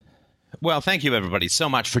Well, thank you, everybody, so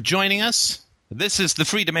much for joining us. This is the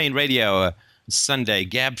Free Domain Radio Sunday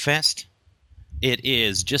Gabfest. It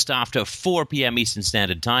is just after 4 p.m. Eastern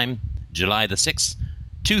Standard Time, July the 6th,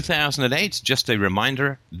 2008. Just a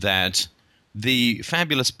reminder that the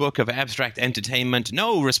fabulous book of abstract entertainment,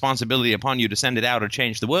 No Responsibility Upon You to Send It Out or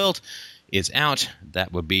Change the World, is out.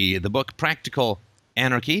 That would be the book Practical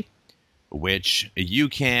Anarchy, which you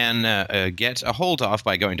can get a hold of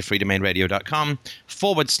by going to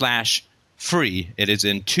freedomainradio.com/free. It is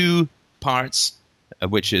in 2 parts,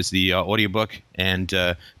 which is the audiobook. And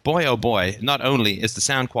boy, oh boy, not only is the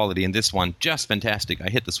sound quality in this one just fantastic, I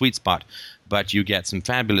hit the sweet spot, but you get some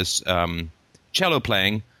fabulous cello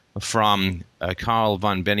playing from Carl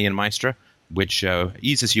von Benienmeister, which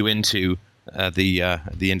eases you into the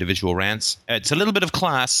individual rants. It's a little bit of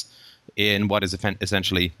class in what is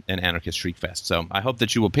essentially an anarchist shriek fest. So I hope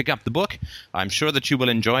that you will pick up the book. I'm sure that you will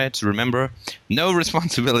enjoy it. Remember, no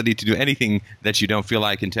responsibility to do anything that you don't feel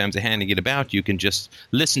like in terms of handing it about. You can just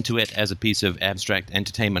listen to it as a piece of abstract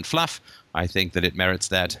entertainment fluff. I think that it merits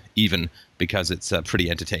that, even because it's pretty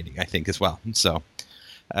entertaining, I think, as well. So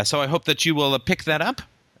I hope that you will pick that up.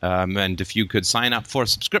 And if you could sign up for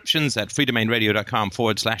subscriptions at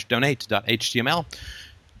freedomainradio.com/donate.html,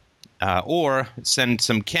 or send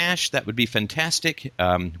some cash, that would be fantastic.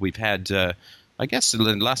 We've had, I guess, in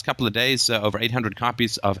the last couple of days, over 800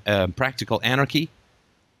 copies of Practical Anarchy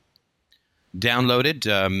downloaded,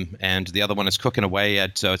 and the other one is cooking away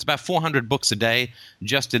at, it's about 400 books a day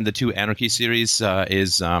just in the 2 Anarchy series are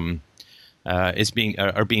being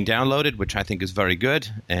downloaded, which I think is very good.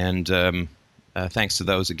 And thanks to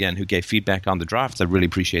those, again, who gave feedback on the drafts. I really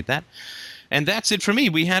appreciate that. And that's it for me.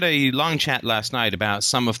 We had a long chat last night about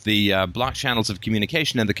some of the block channels of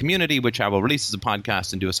communication in the community, which I will release as a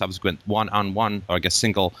podcast and do a subsequent one-on-one, or I guess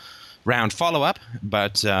single-round follow-up.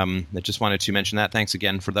 But I just wanted to mention that. Thanks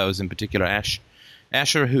again for those, in particular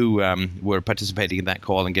Asher, who were participating in that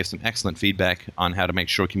call and gave some excellent feedback on how to make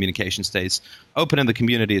sure communication stays open in the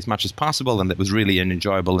community as much as possible, and that was really an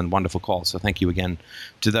enjoyable and wonderful call. So thank you again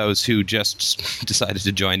to those who just decided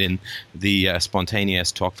to join in the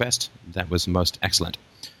spontaneous talkfest. That was most excellent.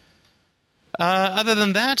 Other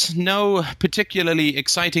than that, no particularly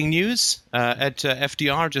exciting news at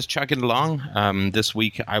FDR, just chugging along. This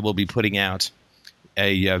week I will be putting out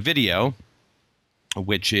a video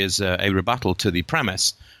which is a rebuttal to the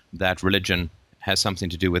premise that religion has something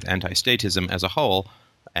to do with anti-statism as a whole,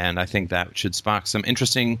 and I think that should spark some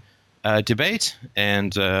interesting debate,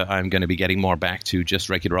 and I'm going to be getting more back to just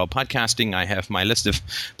regular old podcasting. I have my list of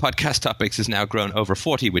podcast topics has now grown over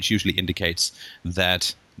 40, which usually indicates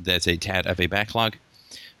that there's a tad of a backlog.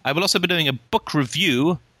 I will also be doing a book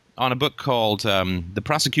review on a book called The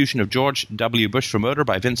Prosecution of George W. Bush for Murder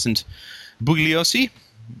by Vincent Bugliosi,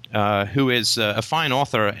 who is a fine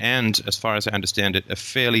author and, as far as I understand it, a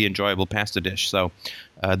fairly enjoyable pasta dish. So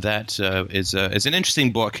that is an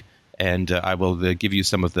interesting book, and I will give you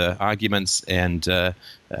some of the arguments and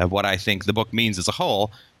what I think the book means as a whole.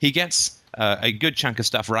 He gets a good chunk of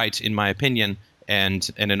stuff right, in my opinion, and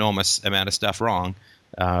an enormous amount of stuff wrong.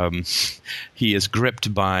 He is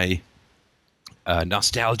gripped by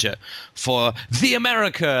nostalgia for the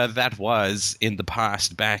America that was in the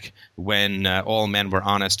past, back when all men were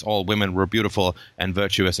honest, all women were beautiful and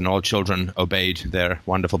virtuous, and all children obeyed their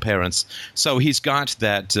wonderful parents. So he's got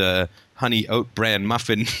that honey oat bran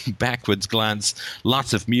muffin backwards glance,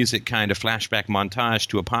 lots of music, kind of flashback montage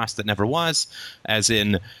to a past that never was, as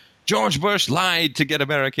in, George Bush lied to get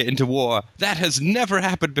America into war. That has never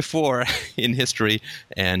happened before in history.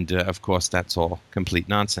 And, of course, that's all complete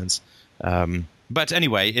nonsense. But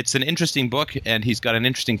anyway, it's an interesting book, and he's got an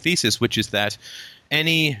interesting thesis, which is that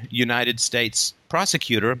any United States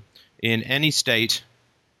prosecutor in any state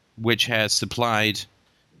which has supplied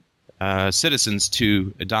citizens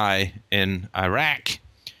to die in Iraq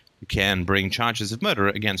can bring charges of murder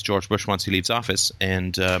against George Bush once he leaves office,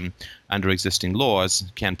 and under existing laws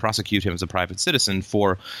can prosecute him as a private citizen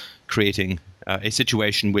for creating a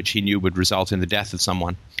situation which he knew would result in the death of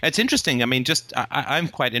someone. It's interesting. I mean, I'm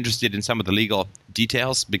quite interested in some of the legal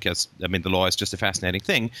details because, I mean, the law is just a fascinating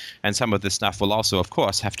thing, and some of this stuff will also, of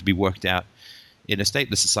course, have to be worked out in a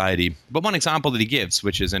stateless society. But one example that he gives,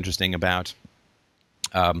 which is interesting, about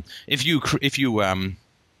if you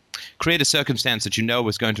create a circumstance that you know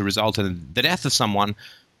is going to result in the death of someone,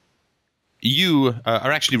 you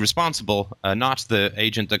are actually responsible, not the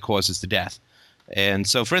agent that causes the death. And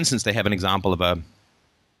so, for instance, they have an example of a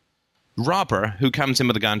robber who comes in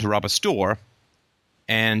with a gun to rob a store,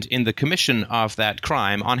 and in the commission of that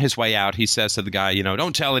crime, on his way out, he says to the guy,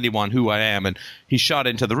 don't tell anyone who I am, and he shot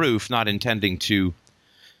into the roof, not intending to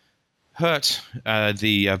hurt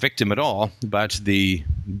the victim at all, but the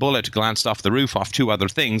bullet glanced off the roof off two other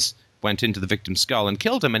things, went into the victim's skull and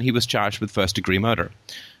killed him, and he was charged with first-degree murder.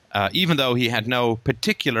 Even though he had no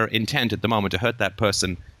particular intent at the moment to hurt that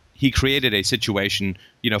person, he created a situation,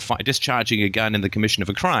 discharging a gun in the commission of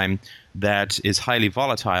a crime that is highly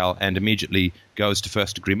volatile and immediately goes to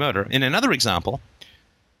first-degree murder. In another example,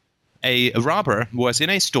 a robber was in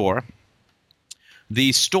a store.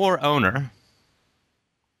 The store owner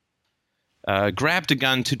grabbed a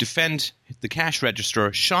gun to defend the cash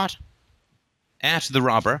register, shot at the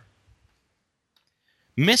robber,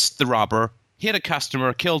 missed the robber, hit a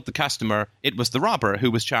customer, killed the customer. It was the robber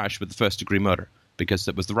who was charged with the first-degree murder, because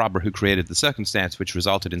it was the robber who created the circumstance which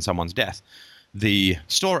resulted in someone's death. The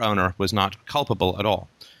store owner was not culpable at all.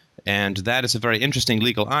 And that is a very interesting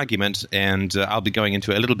legal argument, and I'll be going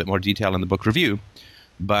into a little bit more detail in the book review.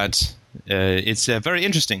 But it's very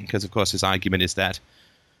interesting because, of course, his argument is that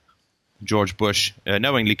George Bush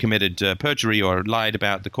knowingly committed perjury or lied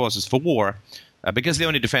about the causes for war, because the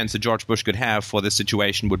only defense that George Bush could have for this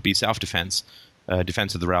situation would be self-defense.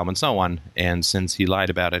 Defense of the realm and so on, and since he lied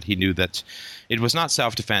about it, he knew that it was not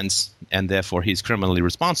self-defense, and therefore he's criminally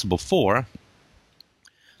responsible for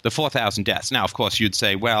the 4,000 deaths. Now, of course, you'd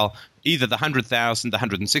say, well, either the 100,000, the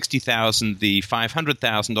 160,000, the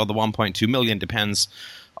 500,000, or the 1.2 million, depends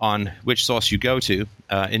on which source you go to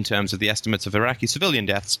in terms of the estimates of Iraqi civilian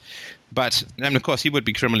deaths. But, and of course, he would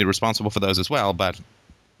be criminally responsible for those as well, but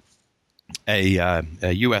a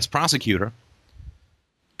U.S. prosecutor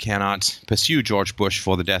cannot pursue George Bush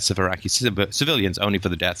for the deaths of Iraqi civilians, only for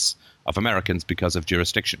the deaths of Americans because of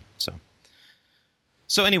jurisdiction.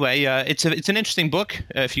 So anyway, it's an interesting book.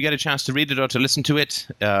 If you get a chance to read it or to listen to it,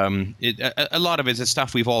 a lot of it is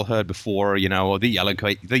stuff we've all heard before,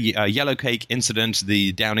 the Yellow Cake incident,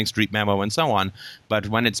 the Downing Street memo, and so on. But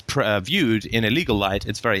when it's viewed in a legal light,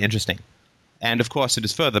 it's very interesting. And of course, it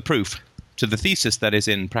is further proof to the thesis that is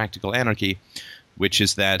in Practical Anarchy, which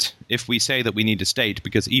is that if we say that we need a state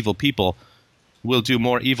because evil people will do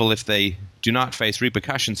more evil if they do not face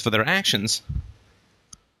repercussions for their actions,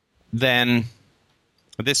 then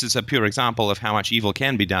this is a pure example of how much evil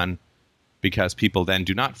can be done because people then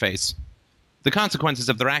do not face the consequences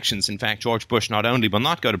of their actions. In fact, George Bush not only will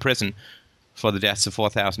not go to prison for the deaths of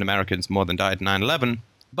 4,000 Americans more than died in 9/11,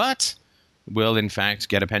 but will in fact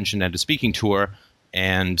get a pension and a speaking tour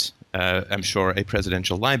and, I'm sure, a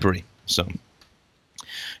presidential library. So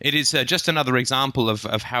it is just another example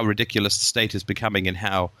of how ridiculous the state is becoming and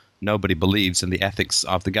how nobody believes in the ethics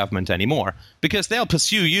of the government anymore. Because they'll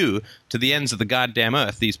pursue you to the ends of the goddamn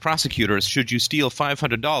earth, these prosecutors, should you steal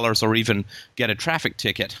 $500 or even get a traffic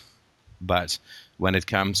ticket. But when it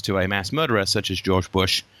comes to a mass murderer such as George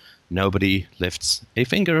Bush, nobody lifts a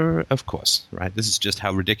finger, of course, right? This is just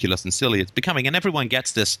how ridiculous and silly it's becoming. And everyone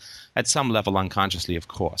gets this at some level unconsciously, of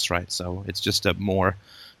course, right? So it's just more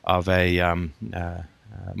of an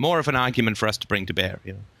argument for us to bring to bear,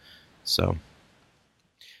 So,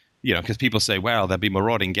 because people say, well, there'll be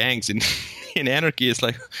marauding gangs in anarchy. It's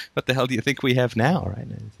like, what the hell do you think we have now, right?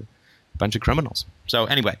 It's a bunch of criminals. So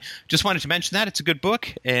anyway, just wanted to mention that. It's a good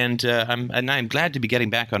book, and I'm glad to be getting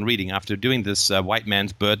back on reading after doing this White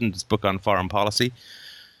Man's Burden, this book on foreign policy.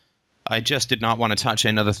 I just did not want to touch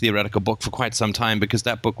another theoretical book for quite some time because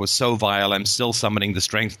that book was so vile. I'm still summoning the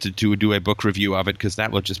strength to do a book review of it because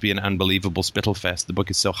that will just be an unbelievable spittle fest. The book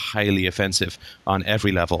is so highly offensive on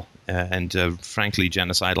every level and frankly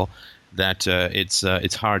genocidal that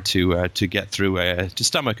it's hard to get through to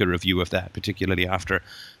stomach a review of that, particularly after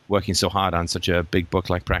working so hard on such a big book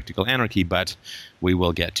like Practical Anarchy, but we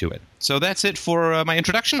will get to it. So that's it for my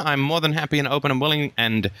introduction. I'm more than happy and open and willing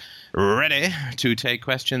and ready to take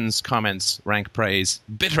questions, comments, rank praise,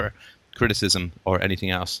 bitter criticism, or anything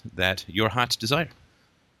else that your hearts desire.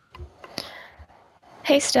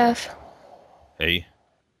 Hey, Steph. Hey.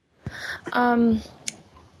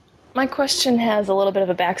 My question has a little bit of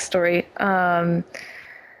a backstory.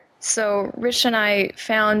 So Rich and I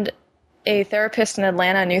found a therapist in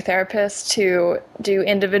Atlanta, a new therapist, to do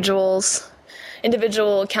individual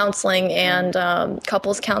counseling and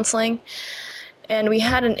couples counseling. And we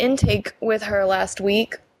had an intake with her last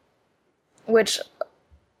week, which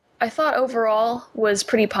I thought overall was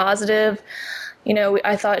pretty positive.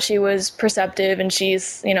 I thought she was perceptive, and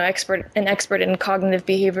she's, an expert in cognitive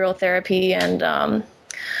behavioral therapy. And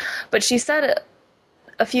but she said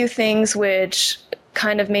a few things which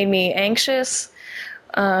kind of made me anxious.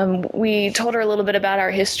 We told her a little bit about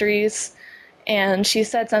our histories, and she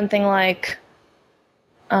said something like,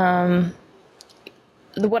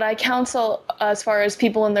 what I counsel as far as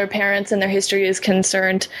people and their parents and their history is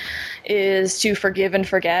concerned is to forgive and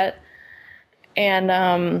forget.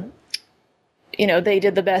 And they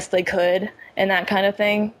did the best they could and that kind of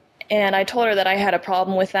thing. And I told her that I had a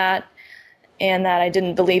problem with that and that I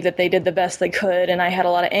didn't believe that they did the best they could, and I had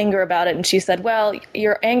a lot of anger about it. And she said, well,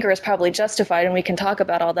 your anger is probably justified and we can talk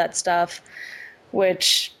about all that stuff,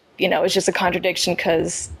 which, is just a contradiction,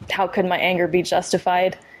 because how could my anger be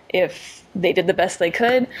justified if they did the best they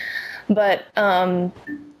could? But her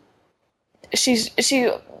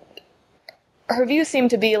view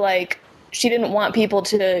seemed to be like she didn't want people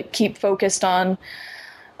to keep focused on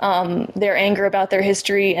their anger about their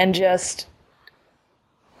history and just,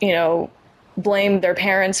 blame their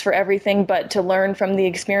parents for everything, but to learn from the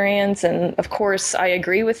experience. And of course, I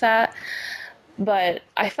agree with that. But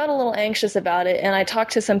I felt a little anxious about it, and I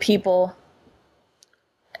talked to some people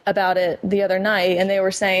about it the other night, and they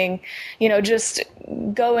were saying, just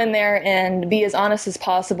go in there and be as honest as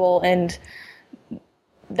possible, and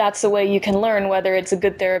that's the way you can learn whether it's a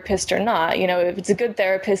good therapist or not. If it's a good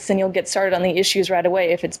therapist, then you'll get started on the issues right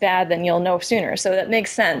away. If it's bad, then you'll know sooner. So that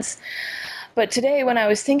makes sense. But today, when I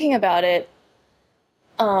was thinking about it,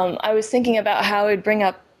 I was thinking about how it would bring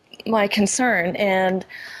up my concern, and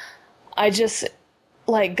I just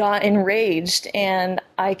got enraged, and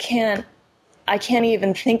I can't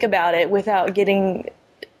even think about it without getting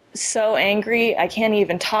so angry. I can't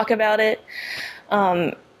even talk about it.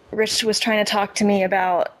 Rich was trying to talk to me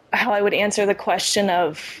about how I would answer the question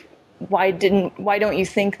of why don't you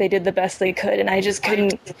think they did the best they could? And I just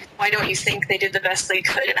couldn't. Why don't you think they did the best they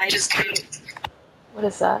could? And I just couldn't. What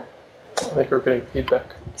is that? I think we're getting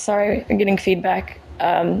feedback. Sorry, I'm getting feedback.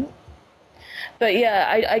 But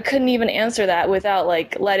yeah, I couldn't even answer that without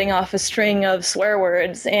letting off a string of swear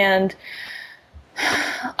words, and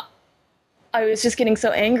I was just getting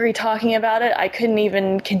so angry talking about it. I couldn't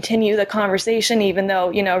even continue the conversation, even though,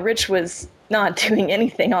 Rich was not doing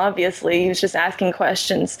anything, obviously. He was just asking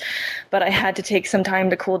questions, but I had to take some time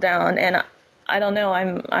to cool down, and I don't know,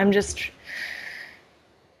 I'm just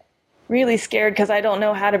really scared because I don't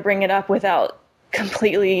know how to bring it up without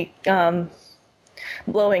completely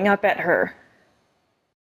blowing up at her.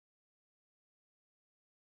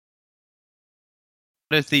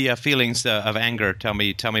 What is the feelings of anger? Tell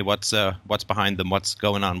me what's behind them. What's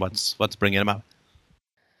going on? What's bringing them up?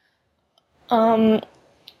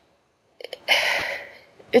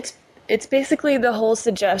 It's basically the whole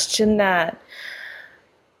suggestion that,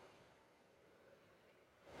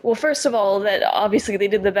 well, first of all, that obviously they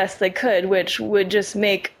did the best they could, which would just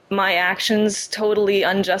make my actions totally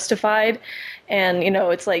unjustified. And,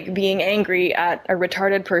 it's like being angry at a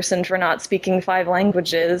retarded person for not speaking 5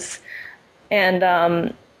 languages. And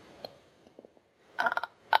I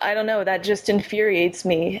don't know, that just infuriates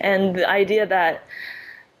me. And the idea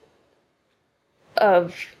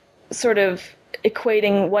of sort of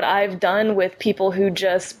equating what I've done with people who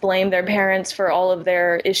just blame their parents for all of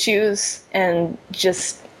their issues and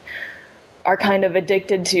just are kind of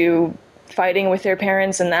addicted to fighting with their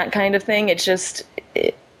parents and that kind of thing.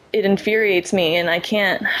 It infuriates me, and I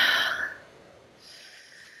can't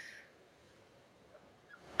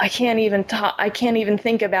even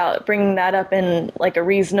think about bringing that up in a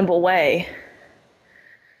reasonable way.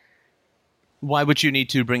 Why would you need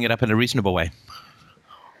to bring it up in a reasonable way?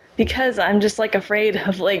 Because I'm just afraid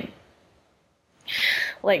of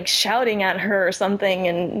shouting at her or something,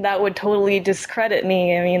 and that would totally discredit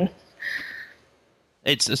me. I mean,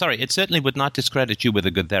 it certainly would not discredit you with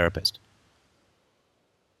a good therapist.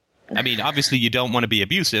 I mean, obviously you don't want to be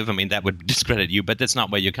abusive. I mean, that would discredit you, but that's not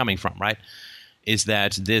where you're coming from, right? Is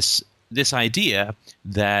that this idea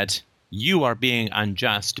that you are being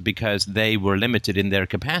unjust because they were limited in their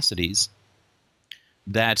capacities,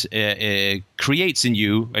 that creates in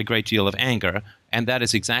you a great deal of anger, and that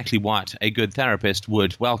is exactly what a good therapist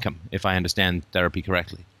would welcome, if I understand therapy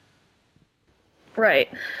correctly. Right.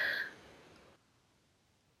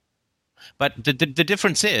 But the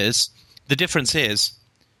difference is,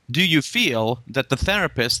 do you feel that the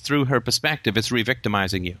therapist, through her perspective, is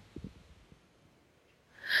re-victimizing you?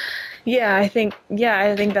 Yeah, I think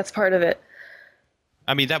that's part of it.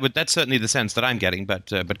 I mean, that's certainly the sense that I'm getting,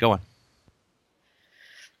 but go on.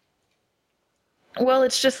 Well,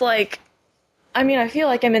 it's just I feel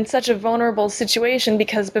like I'm in such a vulnerable situation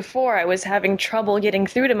because before I was having trouble getting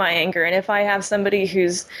through to my anger, and if I have somebody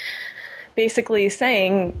who's basically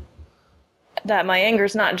saying that my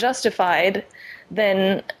anger's not justified,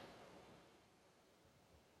 then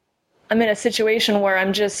I'm in a situation where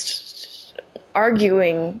I'm just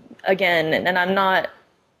arguing again, and I'm not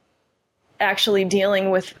actually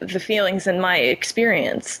dealing with the feelings in my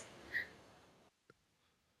experience.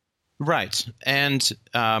 Right. And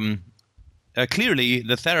clearly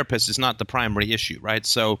the therapist is not the primary issue, right?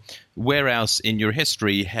 So where else in your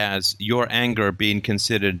history has your anger been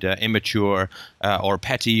considered immature or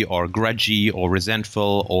petty or grudgy or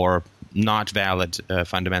resentful or not valid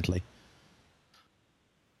fundamentally?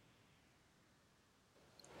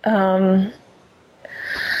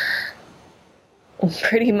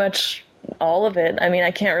 Pretty much all of it. I mean,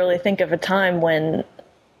 I can't really think of a time when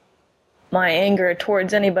my anger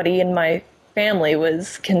towards anybody in my family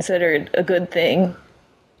was considered a good thing.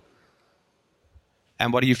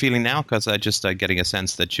 And what are you feeling now? Because I just getting a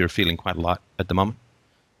sense that you're feeling quite a lot at the moment.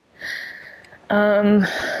 I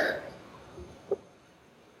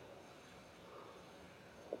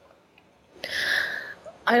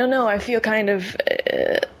don't know. I feel kind of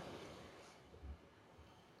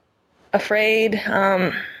afraid.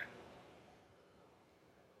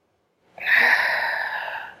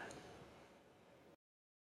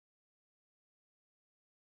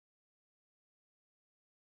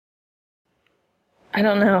 I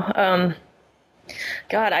don't know.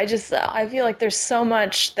 God, I feel like there's so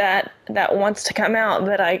much that wants to come out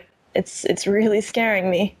that it's really scaring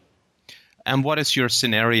me. And what is your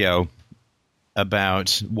scenario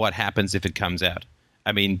about what happens if it comes out?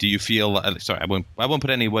 I mean, do you feel? Sorry, I won't put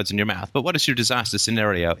any words in your mouth. But what is your disaster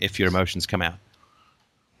scenario if your emotions come out?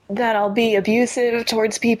 That I'll be abusive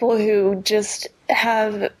towards people who just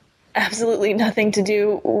have absolutely nothing to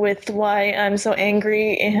do with why I'm so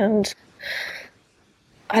angry, and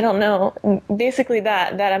I don't know. Basically,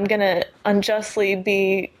 that I'm gonna unjustly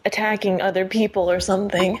be attacking other people or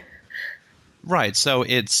something. Right. So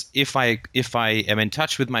it's if I am in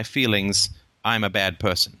touch with my feelings, I'm a bad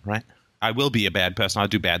person, right? I will be a bad person. I'll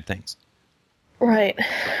do bad things. Right.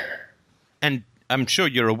 And I'm sure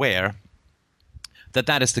you're aware that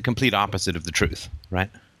that is the complete opposite of the truth,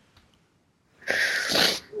 right?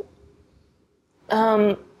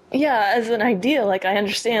 Yeah, as an idea, like, I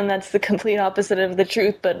understand that's the complete opposite of the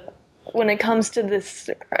truth, but when it comes to this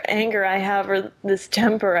anger I have, or this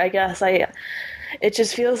temper, I guess, it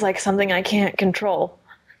just feels like something I can't control.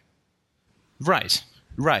 Right.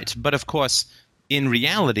 But of course, in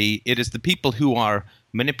reality, it is the people who are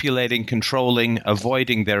manipulating, controlling,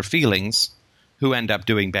 avoiding their feelings who end up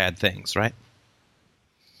doing bad things, right?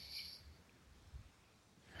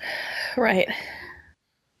 Right.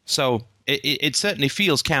 So it certainly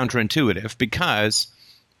feels counterintuitive, because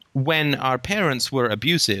when our parents were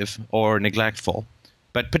abusive or neglectful,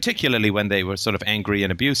 but particularly when they were sort of angry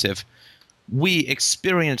and abusive, we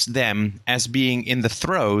experienced them as being in the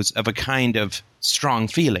throes of a kind of strong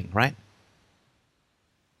feeling, right?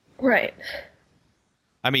 Right.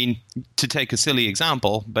 I mean, to take a silly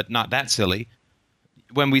example, but not that silly,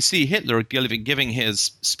 when we see Hitler giving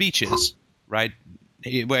his speeches, right,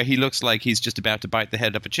 where he looks like he's just about to bite the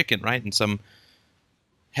head of a chicken, right, in some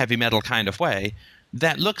heavy metal kind of way,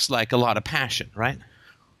 that looks like a lot of passion, right?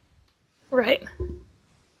 Right.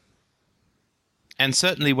 And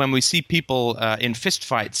certainly when we see people in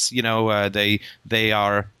fistfights, you know, they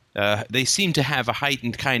seem to have a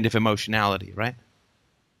heightened kind of emotionality, right?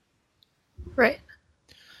 Right.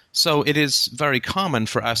 So it is very common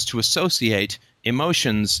for us to associate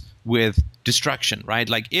emotions with destruction, right?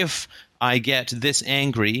 Like, if I get this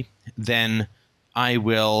angry, then I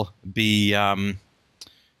will be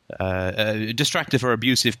destructive or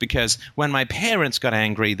abusive, because when my parents got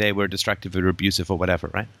angry, they were destructive or abusive or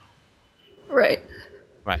whatever, right? Right.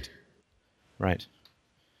 Right.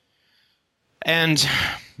 And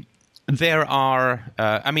there are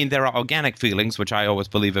organic feelings, which I always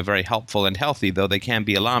believe are very helpful and healthy, though they can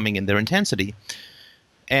be alarming in their intensity.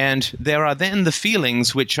 And there are then the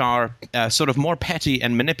feelings which are sort of more petty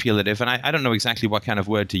and manipulative, and I don't know exactly what kind of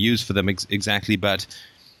word to use for them exactly, but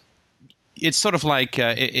it's sort of like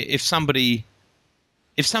if somebody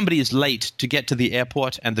is late to get to the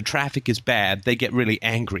airport and the traffic is bad, they get really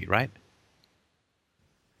angry, right?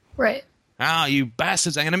 Right. Ah, you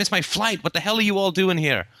bastards, I'm going to miss my flight. What the hell are you all doing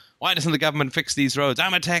here? Why doesn't the government fix these roads?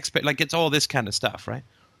 I'm a taxpayer. Like, it's all this kind of stuff, right?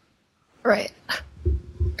 Right.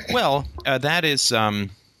 Well, that is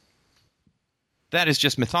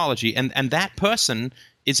just mythology, and that person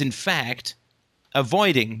is in fact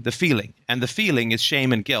avoiding the feeling, and the feeling is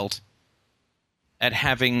shame and guilt at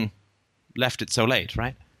having left it so late,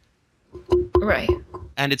 right? Right.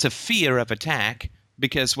 And it's a fear of attack,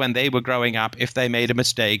 because when they were growing up, if they made a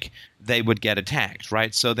mistake, they would get attacked,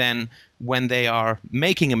 right? So then when they are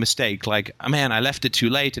making a mistake, like, oh, man, I left it too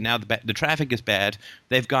late and now the traffic is bad,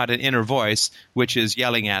 they've got an inner voice which is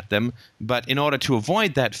yelling at them. But in order to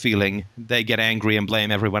avoid that feeling, they get angry and blame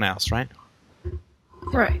everyone else, right?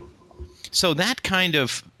 Right. So that kind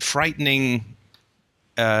of frightening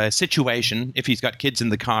situation, if he's got kids in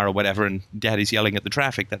the car or whatever and daddy's yelling at the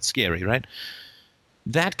traffic, that's scary, right?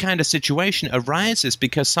 That kind of situation arises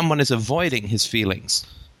because someone is avoiding his feelings,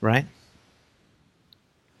 right?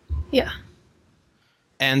 Yeah.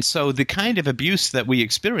 And so the kind of abuse that we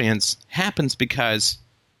experience happens because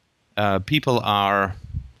people are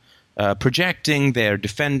projecting, they're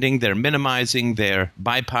defending, they're minimizing, they're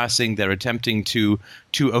bypassing, they're attempting to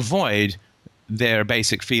avoid their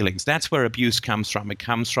basic feelings. That's where abuse comes from. It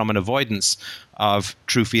comes from an avoidance of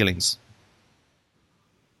true feelings.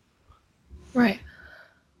 Right.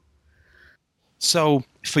 So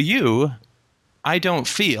for you, I don't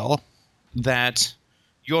feel that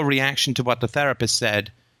your reaction to what the therapist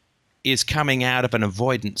said is coming out of an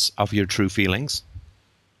avoidance of your true feelings.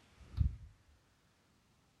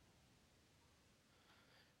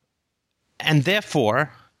 And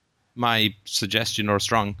therefore, my suggestion or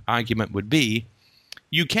strong argument would be,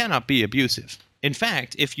 you cannot be abusive. In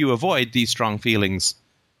fact, if you avoid these strong feelings,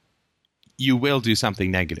 you will do something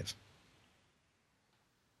negative.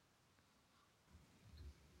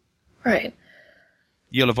 Right.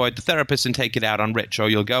 You'll avoid the therapist and take it out on Rich, or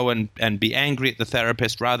you'll go and be angry at the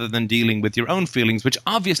therapist rather than dealing with your own feelings, which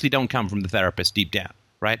obviously don't come from the therapist deep down,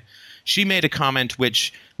 right? She made a comment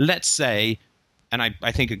which, let's say, and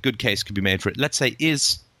I think a good case could be made for it, let's say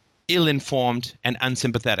is ill-informed and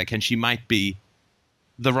unsympathetic, and she might be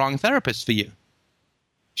the wrong therapist for you.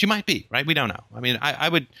 She might be, right? We don't know. I mean, I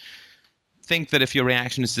would think that if your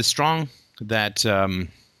reaction is this strong, that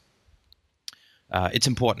it's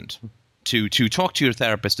important to talk to your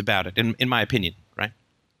therapist about it, in my opinion, right?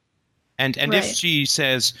 And Right. if she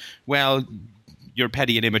says, well, you're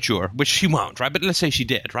petty and immature, which she won't, right? But let's say she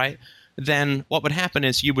did, right? Then what would happen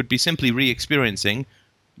is you would be simply re-experiencing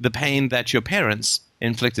the pain that your parents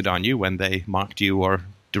inflicted on you when they mocked you or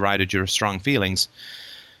derided your strong feelings,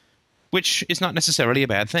 which is not necessarily a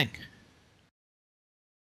bad thing.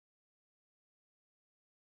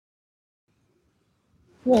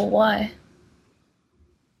 Well, why?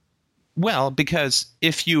 Well, because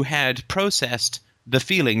if you had processed the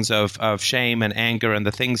feelings of shame and anger and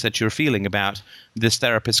the things that you're feeling about this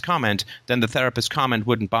therapist's comment, then the therapist's comment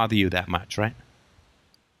wouldn't bother you that much, right?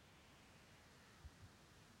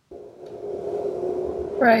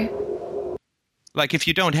 Right. Like if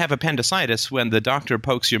you don't have appendicitis, when the doctor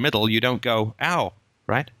pokes your middle, you don't go, ow,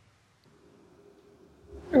 right?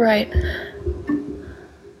 Right.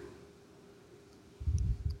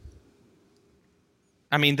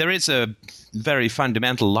 I mean, there is a very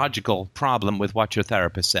fundamental logical problem with what your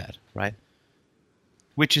therapist said, right?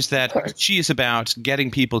 Which is that Of course. she is about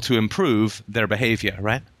getting people to improve their behavior,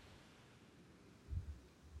 right?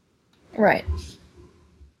 Right.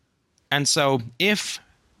 And so if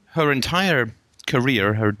her entire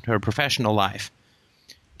career, her professional life,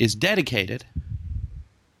 is dedicated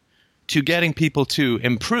to getting people to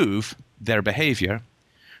improve their behavior,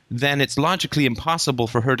 then it's logically impossible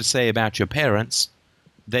for her to say about your parents,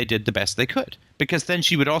 they did the best they could. Because then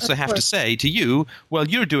she would also Of have to course. say to you, well,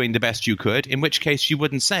 you're doing the best you could, in which case she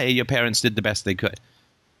wouldn't say your parents did the best they could.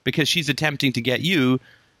 Because she's attempting to get you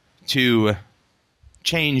to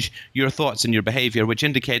change your thoughts and your behavior, which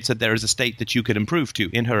indicates that there is a state that you could improve to,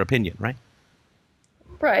 in her opinion, right?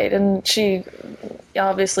 Right. And she,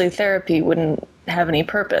 obviously, therapy wouldn't have any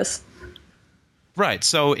purpose. Right.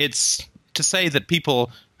 So it's to say that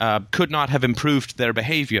people could not have improved their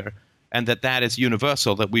behavior and that is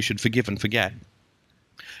universal, that we should forgive and forget.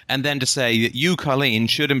 And then to say that you, Colleen,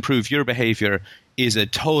 should improve your behavior is a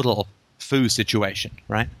total foo situation,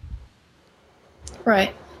 right?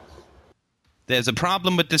 Right. There's a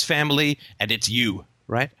problem with this family, and it's you,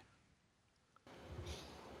 right?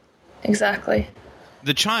 Exactly.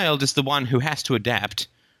 The child is the one who has to adapt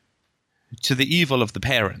to the evil of the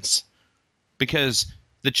parents, because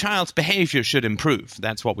the child's behavior should improve.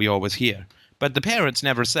 That's what we always hear. But the parents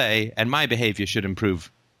never say, and my behavior should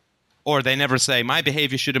improve. Or they never say, my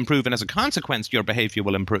behavior should improve, and as a consequence, your behavior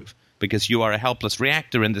will improve, because you are a helpless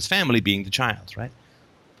reactor in this family, being the child, right?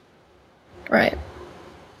 Right.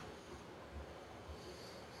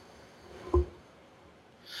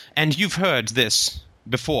 And you've heard this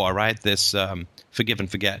before, right? This forgive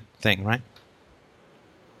and forget thing, right?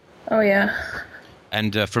 Oh, yeah.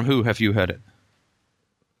 And from who have you heard it?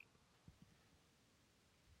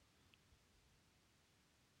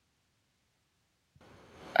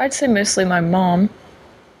 I'd say mostly my mom.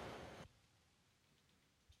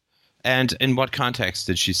 And in what context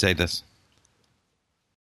did she say this?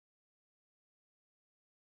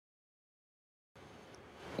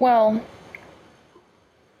 Well,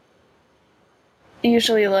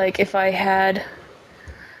 usually, like, if I had,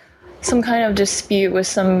 some kind of dispute with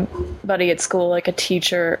somebody at school, like a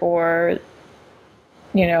teacher or,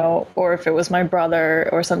 or if it was my brother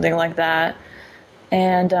or something like that.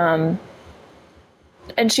 And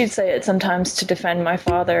she'd say it sometimes to defend my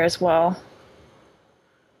father as well.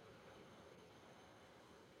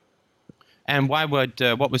 And what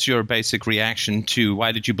was your basic reaction to,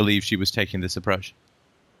 why did you believe she was taking this approach?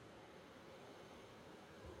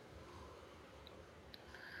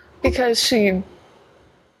 Because it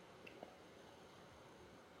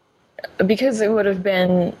would have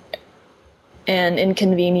been an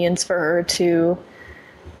inconvenience for her to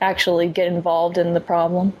actually get involved in the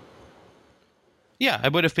problem. Yeah,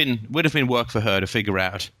 it would have been work for her to figure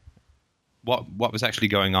out what was actually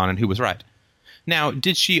going on and who was right. Now,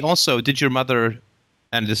 did your mother,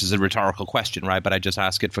 and this is a rhetorical question, right, but I just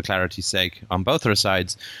ask it for clarity's sake on both her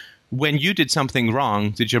sides, when you did something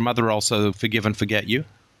wrong, did your mother also forgive and forget you?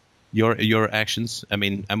 Your actions? I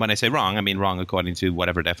mean, and when I say wrong, I mean wrong according to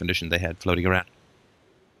whatever definition they had floating around.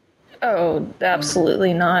 Oh,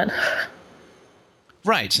 absolutely not.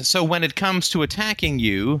 Right. So when it comes to attacking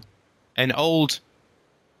you, an Old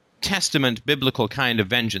Testament biblical kind of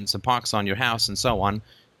vengeance, a pox on your house and so on,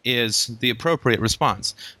 is the appropriate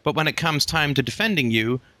response. But when it comes time to defending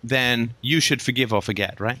you, then you should forgive or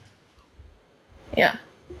forget, right? Yeah.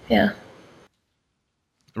 Yeah.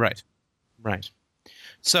 Right.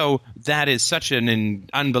 So that is such an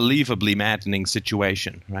unbelievably maddening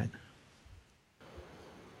situation, right?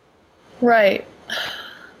 Right.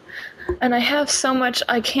 And I have so much,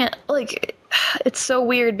 I can't, it's so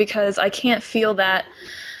weird because I can't feel that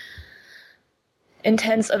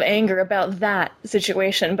intense of anger about that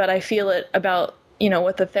situation, but I feel it about,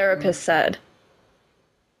 what the therapist said.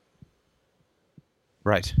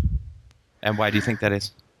 Right. And why do you think that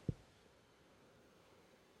is?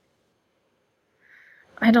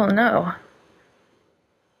 I don't know.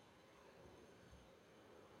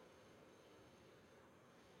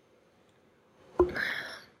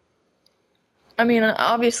 I mean,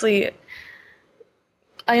 obviously,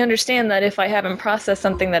 I understand that if I haven't processed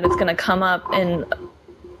something that it's going to come up in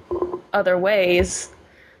other ways,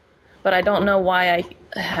 but I don't know why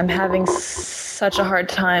I'm having such a hard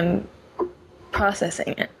time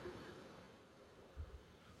processing it.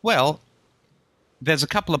 Well, there's a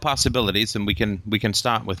couple of possibilities, and we can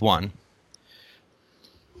start with one.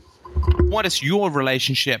 What is your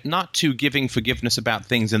relationship, not to giving forgiveness about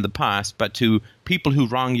things in the past, but to people who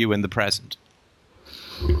wrong you in the present?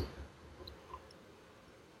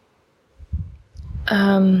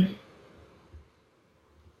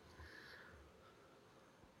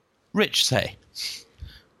 Rich, say.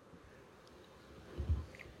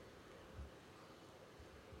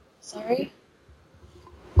 Sorry?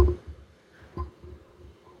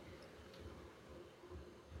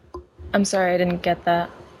 I'm sorry, I didn't get that.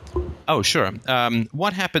 Oh, sure.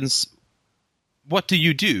 What happens, what do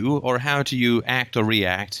you do, or how do you act or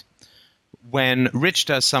react when Rich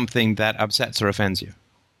does something that upsets or offends you?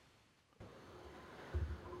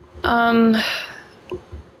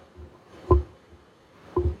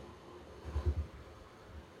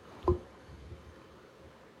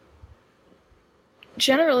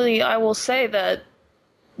 Generally, I will say that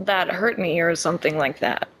hurt me or something like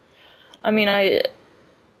that. I mean,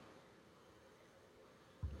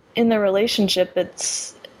 in the relationship, it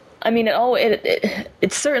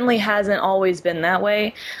certainly hasn't always been that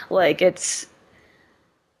way. Like, it's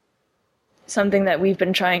something that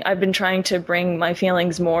I've been trying to bring my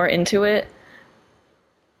feelings more into it.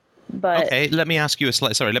 But okay, let me ask you a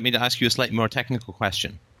slightly more technical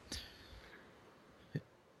question.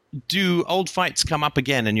 Do old fights come up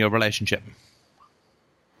again in your relationship?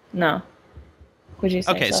 No. Would you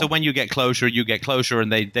say okay, so when you get closure,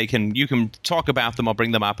 and you can talk about them or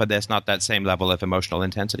bring them up, and there's not that same level of emotional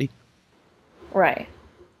intensity? Right.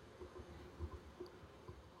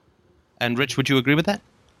 And Rich, would you agree with that?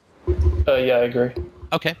 Yeah, I agree.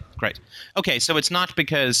 Okay, great. Okay, so it's not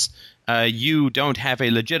because you don't have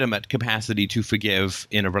a legitimate capacity to forgive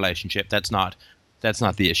in a relationship. That's not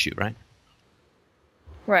the issue, right?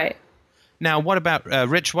 Right. Now, what about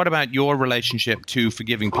Rich? What about your relationship to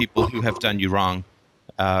forgiving people who have done you wrong?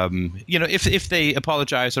 If they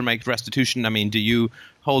apologize or make restitution, I mean, do you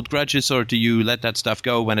hold grudges or do you let that stuff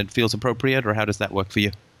go when it feels appropriate, or how does that work for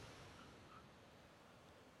you?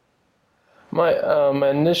 My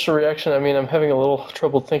initial reaction, I mean, I'm having a little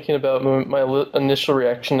trouble thinking about my initial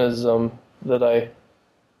reaction is that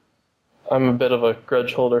I'm a bit of a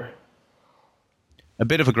grudge holder. A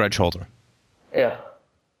bit of a grudge holder? Yeah.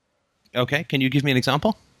 Okay, can you give me an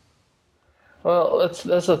example? Well, that's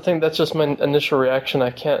the thing. That's just my initial reaction.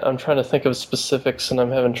 I'm trying to think of specifics, and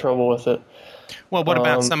I'm having trouble with it. Well, what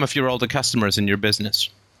about some of your older customers in your business?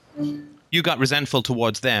 You got resentful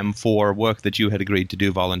towards them for work that you had agreed to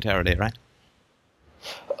do voluntarily, right?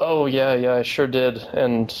 Oh, yeah, I sure did.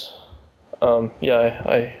 And,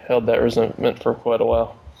 I held that resentment for quite a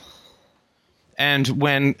while. And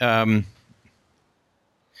when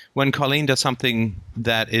Colleen does something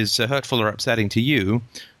that is hurtful or upsetting to you,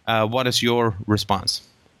 what is your response?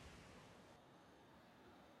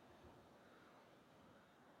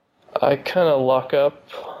 I kind of lock up.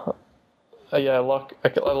 I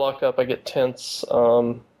lock up. I get tense.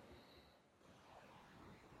 And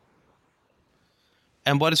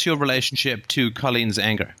what is your relationship to Colleen's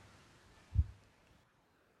anger?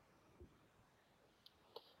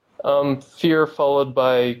 Fear followed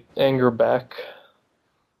by anger back.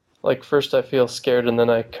 Like first I feel scared, and then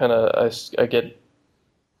I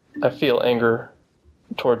feel anger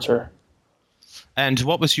towards her. And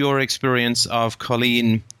what was your experience of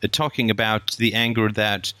Colleen talking about the anger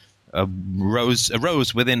that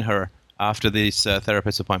arose within her after this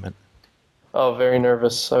therapist appointment? Oh, very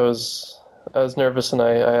nervous. I was nervous, and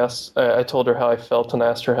I told her how I felt and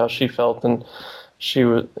asked her how she felt, and she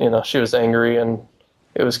was angry, and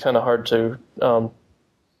it was kind of hard to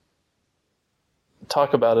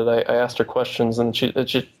talk about it. I asked her questions, and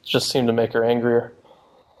it just seemed to make her angrier.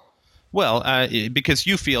 Well, because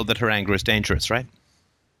you feel that her anger is dangerous, right?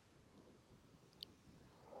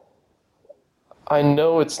 I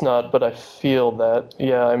know it's not, but I feel that.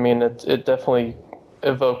 Yeah, I mean, it definitely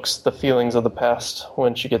evokes the feelings of the past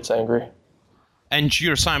when she gets angry. And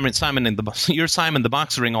you're Simon the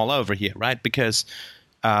Boxer Ring all over here, right? Because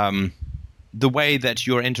the way that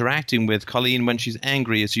you're interacting with Colleen when she's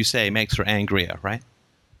angry, as you say, makes her angrier, right?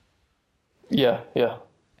 Yeah.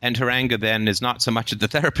 And her anger then is not so much at the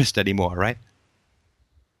therapist anymore, right?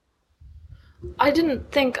 I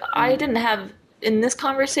didn't have, in this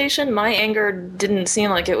conversation, my anger didn't seem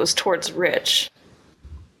like it was towards Rich.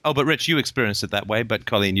 Oh, but Rich, you experienced it that way, but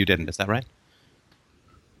Colleen, you didn't. Is that right?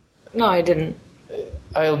 No, I didn't.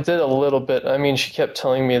 I did a little bit. I mean, she kept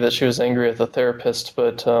telling me that she was angry at the therapist,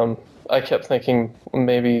 but I kept thinking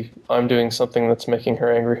maybe I'm doing something that's making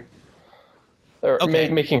her angry. Or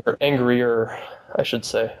making her angrier, I should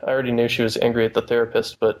say. I already knew she was angry at the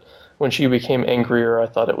therapist, but when she became angrier, I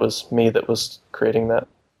thought it was me that was creating that.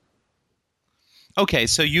 Okay,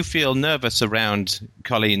 so you feel nervous around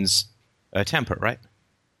Colleen's temper, right?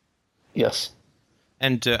 Yes.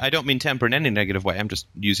 And I don't mean temper in any negative way. I'm just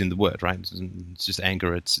using the word, right? It's just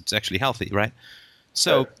anger. It's actually healthy, right?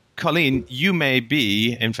 So, Right. Colleen, you may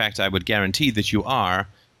be, in fact, I would guarantee that you are,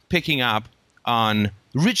 picking up on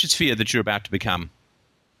Richard's fear that you're about to become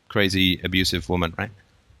crazy, abusive woman, right?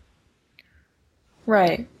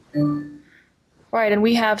 Right. Right, and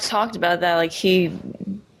we have talked about that. Like, he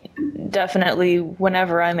definitely,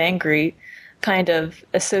 whenever I'm angry, kind of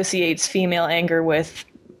associates female anger with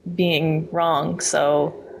being wrong,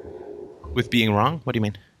 so... With being wrong? What do you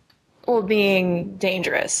mean? Well, being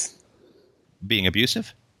dangerous. Being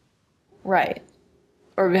abusive? Right.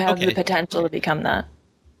 Or have Okay. the potential to become that.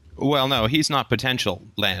 Well, no, he's not potential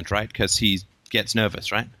land, right? Because he gets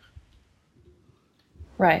nervous, right?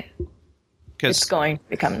 Right. Because It's going to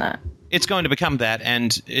become that. it's going to become that,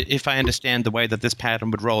 and if I understand the way that this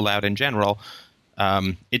pattern would roll out in general,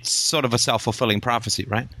 it's sort of a self-fulfilling prophecy,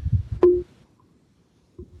 right?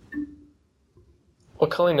 Well,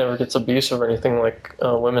 Colleen never gets abusive or anything like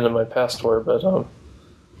women in my past were, but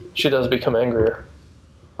she does become angrier.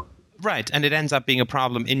 Right, and it ends up being a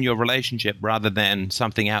problem in your relationship rather than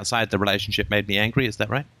something outside the relationship made me angry, is that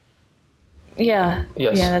right? Yeah.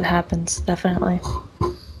 Yes. Yeah, that happens, definitely.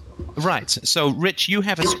 Right, so Rich, you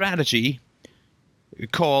have a strategy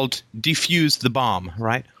called defuse the bomb,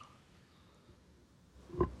 right?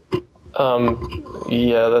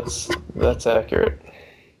 Yeah, that's accurate.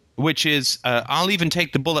 Which is, I'll even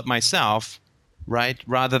take the bullet myself, right?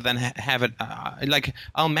 Rather than have it,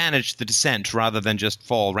 I'll manage the descent rather than just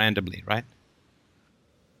fall randomly, right?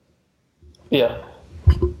 Yeah.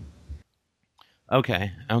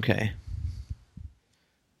 Okay.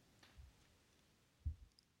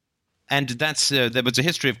 And that's there was a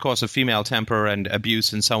history, of course, of female temper and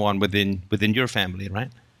abuse and so on within your family, right?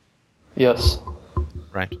 Yes.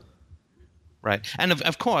 Right. And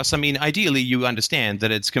of course, I mean, ideally, you understand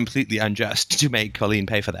that it's completely unjust to make Colleen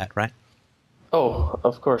pay for that, right? Oh,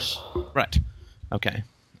 of course. Right. Okay.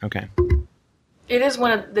 It is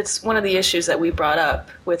it's one of the issues that we brought up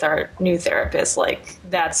with our new therapist. Like,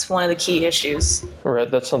 that's one of the key issues.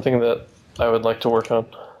 Right, that's something that I would like to work on.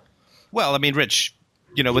 Well, I mean, Rich,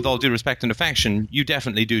 with all due respect and affection, you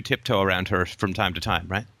definitely do tiptoe around her from time to time,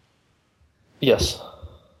 right? Yes,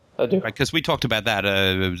 I do. Right, because we talked about that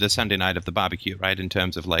the Sunday night of the barbecue, right? In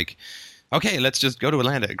terms of like, okay, let's just go to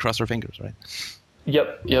Atlanta and cross our fingers, right?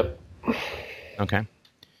 Yep. Okay.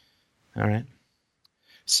 All right.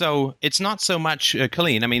 So it's not so much,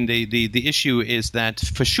 Colleen, I mean, the issue is that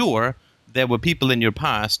for sure there were people in your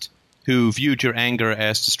past who viewed your anger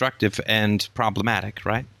as destructive and problematic,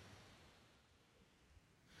 right?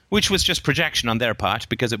 Which was just projection on their part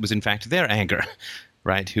because it was in fact their anger,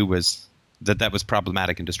 right? Who was... that was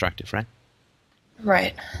problematic and destructive, right?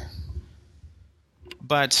 Right.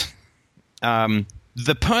 But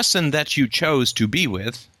the person that you chose to be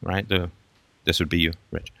with, right? This would be you,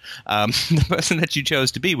 Rich. The person that you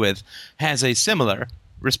chose to be with has a similar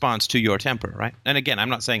response to your temper, right? And again, I'm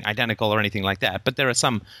not saying identical or anything like that, but there are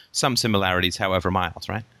some similarities, however mild,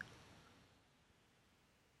 right?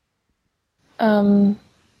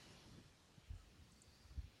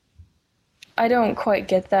 I don't quite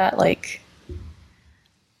get that, like...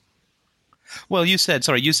 Well, you said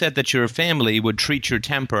that your family would treat your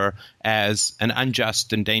temper as an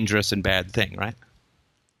unjust and dangerous and bad thing, right?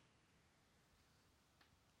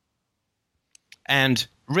 And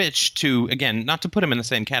Rich, again, not to put him in the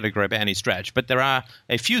same category by any stretch, but there are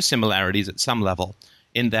a few similarities at some level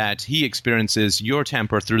in that he experiences your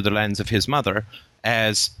temper through the lens of his mother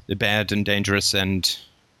as bad and dangerous and,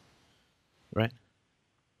 right?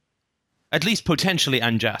 At least potentially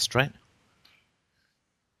unjust, right?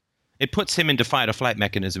 It puts him into fight or flight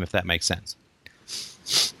mechanism, if that makes sense.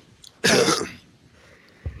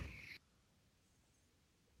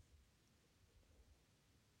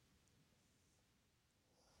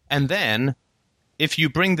 And then, if you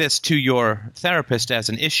bring this to your therapist as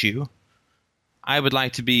an issue, I would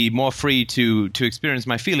like to be more free to experience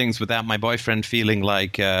my feelings without my boyfriend feeling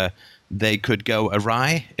like they could go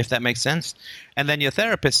awry, if that makes sense. And then your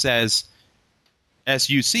therapist says, as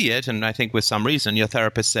you see it, and I think with some reason, your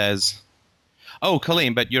therapist says, oh,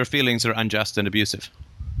 Colleen, but your feelings are unjust and abusive.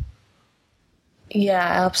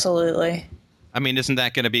 Yeah, absolutely. I mean, isn't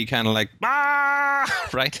that going to be kind of like, ah,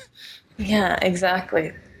 right? Yeah,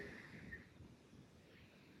 exactly.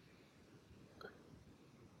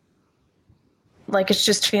 Like it's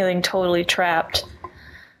just feeling totally trapped.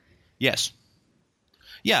 Yes.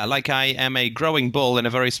 Yeah, like I am a growing bull in a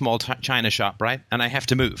very small china shop, right? And I have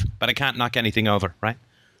to move, but I can't knock anything over, right?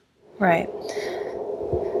 Right.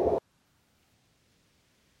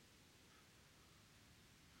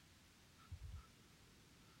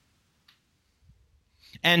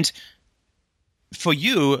 And for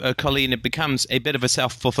you, Colleen, it becomes a bit of a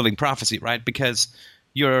self-fulfilling prophecy, right? Because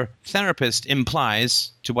your therapist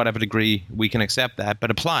implies, to whatever degree we can accept that,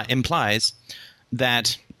 but implies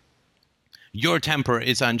that your temper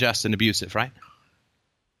is unjust and abusive, right?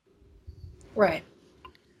 Right.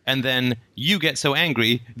 And then you get so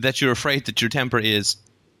angry that you're afraid that your temper is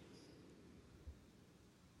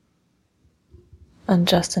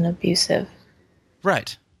unjust and abusive.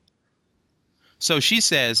 Right. So she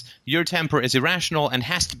says your temper is irrational and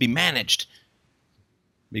has to be managed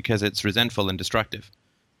because it's resentful and destructive.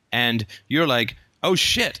 And you're like, oh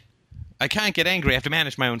shit, I can't get angry. I have to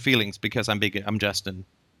manage my own feelings because I'm just and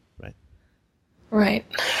right. Right.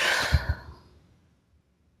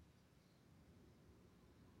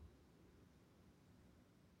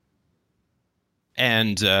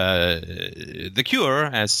 And the cure,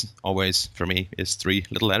 as always for me, is 3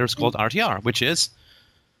 little letters called RTR, which is,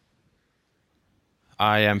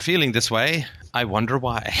 I am feeling this way. I wonder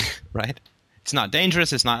why, right? It's not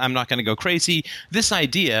dangerous. I'm not going to go crazy. This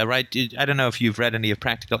idea, right? I don't know if you've read any of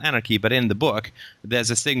Practical Anarchy, but in the book, there's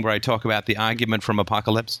this thing where I talk about the argument from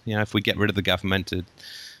apocalypse. You know, if we get rid of the government,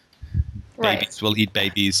 babies will eat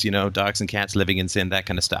babies, dogs and cats living in sin, that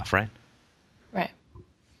kind of stuff, right? Right.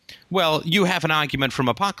 Well, you have an argument from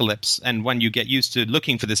apocalypse, and when you get used to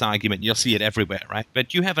looking for this argument, you'll see it everywhere, right?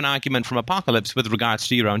 But you have an argument from apocalypse with regards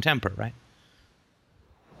to your own temper, right?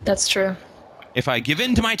 That's true. If I give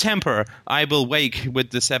in to my temper, I will wake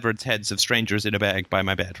with the severed heads of strangers in a bag by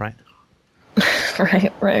my bed, right?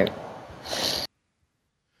 Right.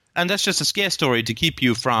 And that's just a scare story to keep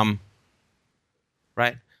you from,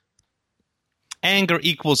 right? Anger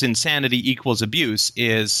equals insanity equals abuse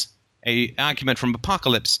is an argument from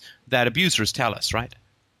apocalypse that abusers tell us, right?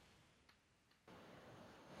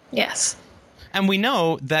 Yes. And we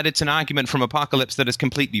know that it's an argument from apocalypse that is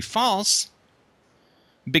completely false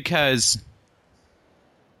because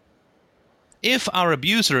if our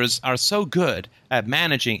abusers are so good at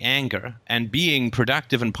managing anger and being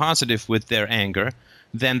productive and positive with their anger,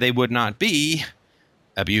 then they would not be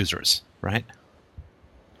abusers, right?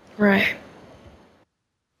 Right.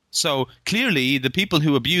 So clearly, the people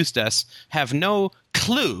who abused us have no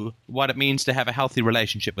clue what it means to have a healthy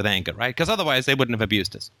relationship with anger, right? Because otherwise they wouldn't have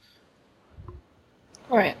abused us.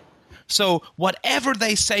 Right. So whatever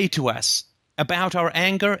they say to us about our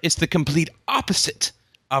anger is the complete opposite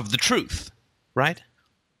of the truth, right?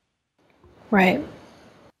 Right.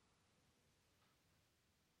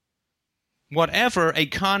 Whatever a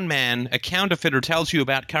con man, a counterfeiter tells you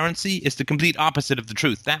about currency is the complete opposite of the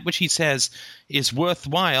truth. That which he says is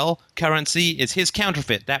worthwhile currency is his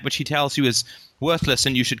counterfeit. That which he tells you is worthless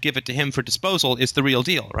and you should give it to him for disposal is the real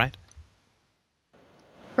deal, right?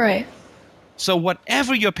 Right. So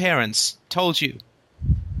whatever your parents told you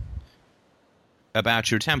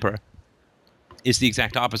about your temper is the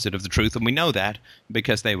exact opposite of the truth, and we know that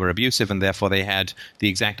because they were abusive and therefore they had the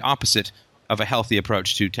exact opposite of a healthy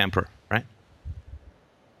approach to temper, right?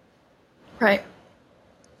 Right.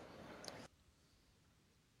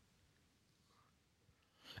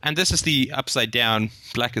 And this is the upside-down,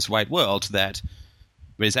 black-as-white world that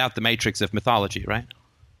is out the matrix of mythology, right?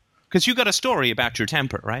 Because you got a story about your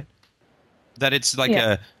temper, right? That it's like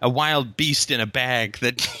a wild beast in a bag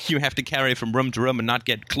that you have to carry from room to room and not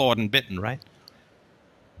get clawed and bitten, right?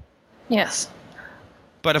 Yes.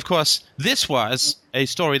 But, of course, this was a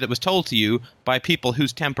story that was told to you by people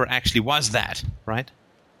whose temper actually was that, right?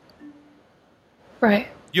 Right.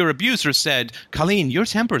 Your abuser said, Colleen, your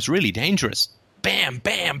temper is really dangerous. Bam,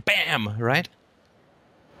 bam, bam, right?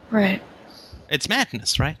 Right. It's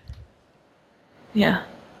madness, right? Yeah.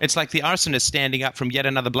 It's like the arsonist standing up from yet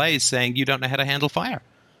another blaze saying you don't know how to handle fire.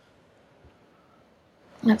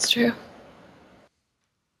 That's true.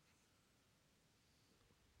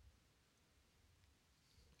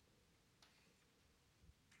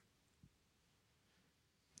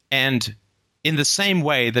 And in the same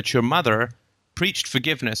way that your mother preached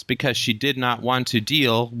forgiveness because she did not want to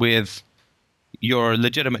deal with your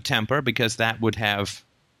legitimate temper, because that would have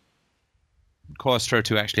caused her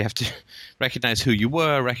to actually have to recognize who you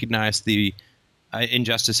were, recognize the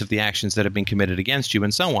injustice of the actions that have been committed against you,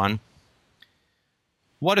 and so on.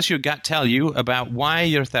 What does your gut tell you about why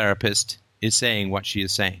your therapist is saying what she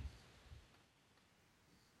is saying?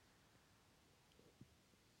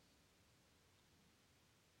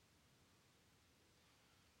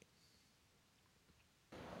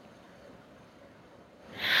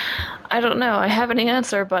 I don't know. I have an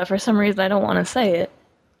answer, but for some reason I don't want to say it.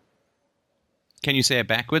 Can you say it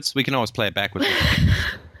backwards? We can always play it backwards.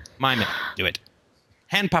 Mime it. Do it.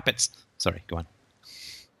 Hand puppets. Sorry, go on.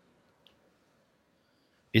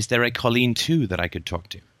 Is there a Colleen 2 that I could talk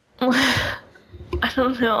to? I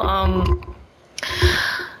don't know.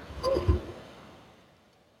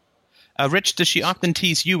 Rich, does she often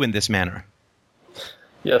tease you in this manner?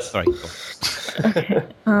 Yes. Sorry.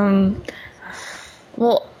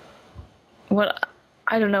 Well, what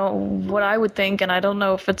I don't know what I would think, and I don't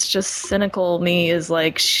know if it's just cynical me, is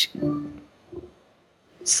like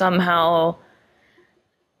somehow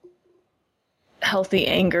healthy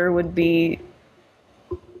anger would be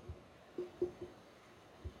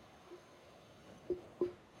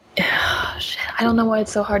shit, I don't know why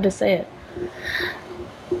it's so hard to say it.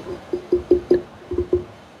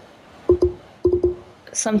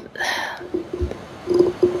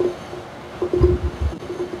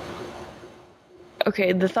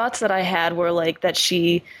 Okay, the thoughts that I had were like that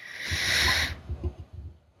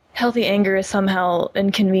healthy anger is somehow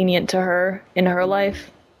inconvenient to her in her life.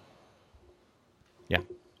 Yeah.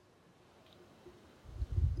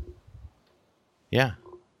 Yeah.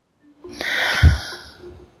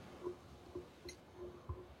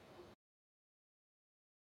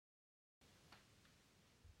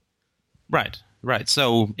 Right, right.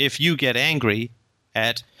 So if you get angry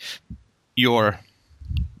at your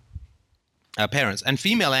parents, and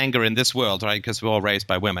female anger in this world, right, because we're all raised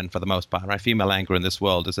by women for the most part, right, female anger in this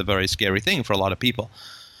world is a very scary thing for a lot of people.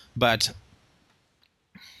 But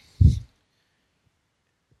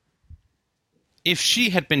if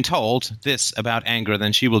she had been told this about anger,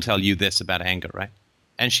 then she will tell you this about anger, right?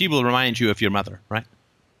 And she will remind you of your mother, right?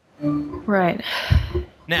 Right.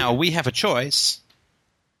 Now, we have a choice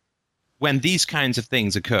when these kinds of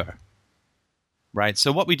things occur, right?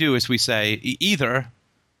 So what we do is we say either,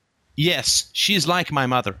 yes, she's like my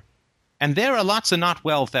mother. And there are lots of not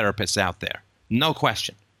well therapists out there, no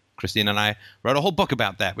question. Christine and I wrote a whole book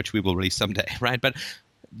about that, which we will release someday, right? But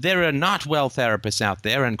there are not well therapists out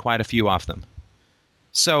there, and quite a few of them.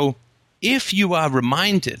 So if you are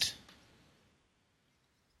reminded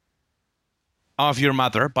of your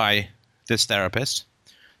mother by this therapist,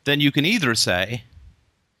 then you can either say,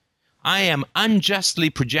 I am unjustly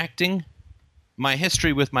projecting my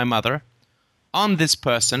history with my mother on this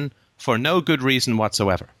person for no good reason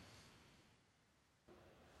whatsoever.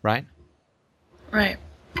 right? Right.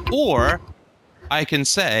 Or I can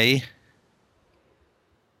say,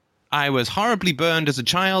 I was horribly burned as a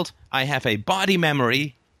child. I have a body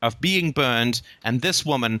memory of being burned, and this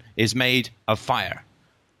woman is made of fire.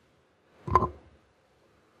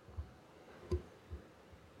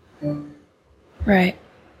 Right.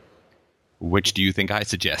 Which do you think I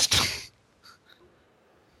suggest?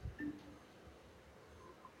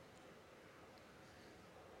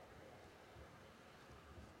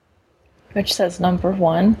 Which says number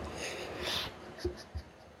 1.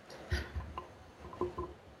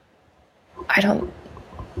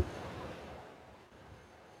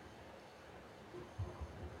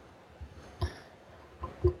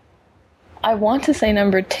 I want to say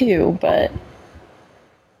number 2, but...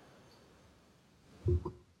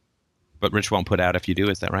 But Rich won't put out if you do,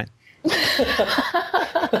 is that right?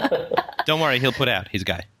 Don't worry, he'll put out. He's a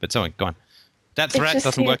guy. But sorry, go on. That threat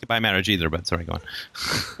doesn't work by marriage either, but sorry, go on.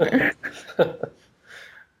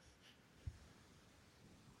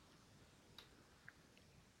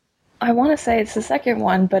 I want to say it's the second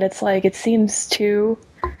one, but it's like, it seems too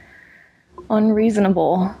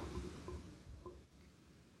unreasonable.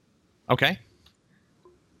 Okay.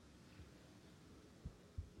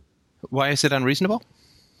 Why is it unreasonable?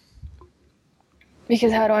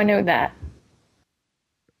 Because how do I know that?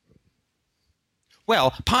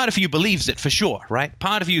 Well, part of you believes it for sure, right?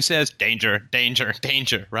 Part of you says, danger, danger,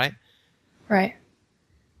 danger, right? Right.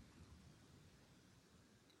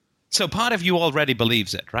 So part of you already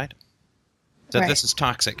believes it, right? That this is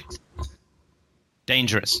toxic.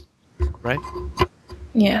 Dangerous, right?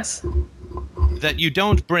 Yes. That you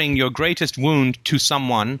don't bring your greatest wound to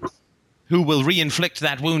someone who will re-inflict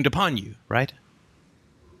that wound upon you, right?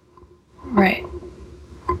 Right.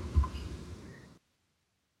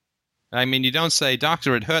 I mean, you don't say,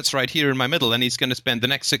 doctor, it hurts right here in my middle, and he's going to spend the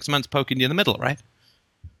next 6 months poking you in the middle, right?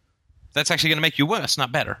 That's actually going to make you worse,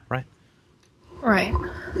 not better, right? Right.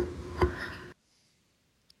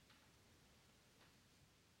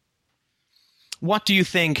 What do you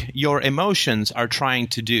think your emotions are trying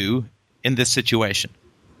to do in this situation?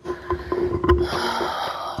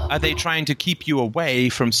 Are they trying to keep you away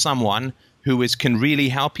from someone who can really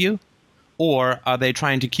help you? Or are they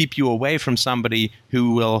trying to keep you away from somebody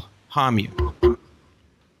who will harm you?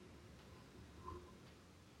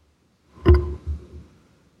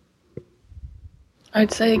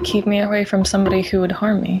 I'd say keep me away from somebody who would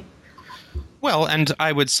harm me. Well, and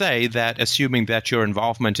I would say that assuming that your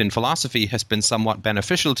involvement in philosophy has been somewhat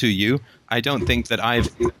beneficial to you, I don't think that I've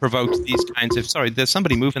provoked these kinds of... Sorry, there's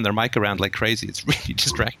somebody moving their mic around like crazy. It's really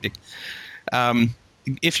distracting.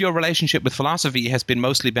 If your relationship with philosophy has been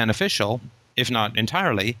mostly beneficial, if not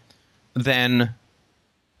entirely, then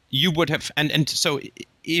you would have... And so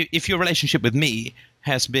if your relationship with me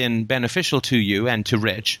has been beneficial to you and to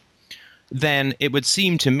Rich, then it would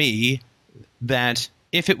seem to me that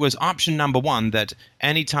if it was option number 1, that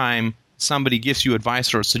anytime somebody gives you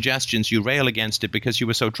advice or suggestions, you rail against it because you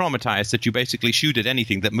were so traumatized that you basically shoot at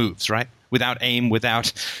anything that moves, right? Without aim,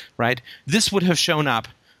 without... Right? This would have shown up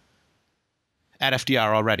at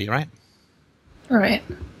FDR already, right? Right.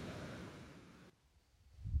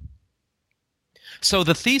 So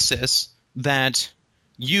the thesis that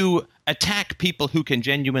you attack people who can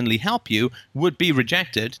genuinely help you would be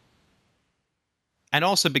rejected, and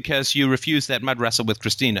also because you refuse that mud wrestle with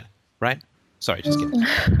Christina, right? Sorry, just kidding.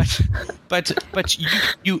 But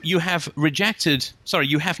you have rejected... Sorry,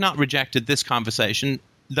 you have not rejected this conversation,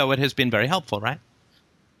 though it has been very helpful, right?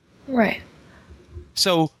 Right.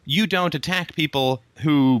 So you don't attack people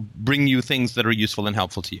who bring you things that are useful and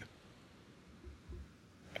helpful to you.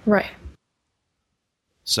 Right.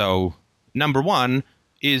 So number 1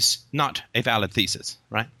 is not a valid thesis,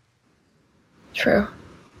 right? True.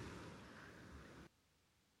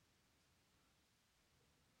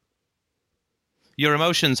 Your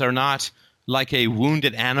emotions are not like a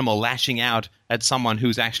wounded animal lashing out at someone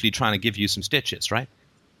who's actually trying to give you some stitches, right?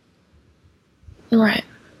 Right.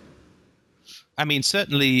 I mean,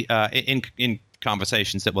 certainly in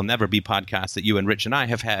conversations that will never be podcasts that you and Rich and I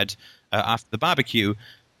have had after the barbecue,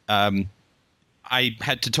 I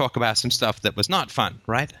had to talk about some stuff that was not fun,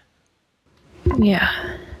 right?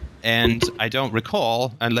 Yeah. And I don't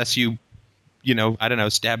recall, unless you know, I don't know,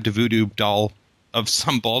 stabbed a voodoo doll of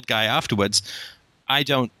some bald guy afterwards, I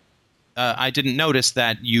didn't notice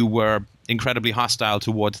that you were incredibly hostile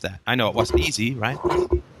towards that. I know it wasn't easy, right?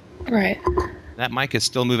 Right. That mic is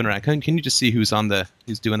still moving around. Can you just see who's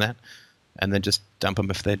doing that? And then just dump them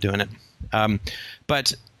if they're doing it.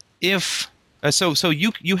 But if... So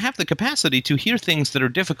you have the capacity to hear things that are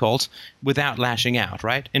difficult without lashing out,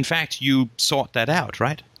 right? In fact, you sought that out,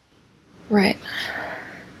 right? Right.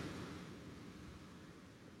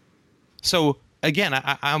 So again,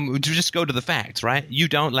 I'm to just go to the facts, right? You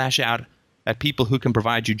don't lash out at people who can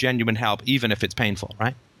provide you genuine help, even if it's painful,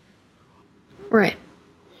 right? Right.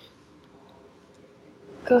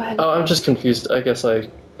 Go ahead. Oh, I'm just confused. I guess I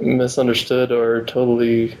misunderstood or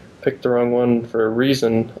totally picked the wrong one for a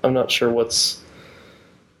reason. I'm not sure what's...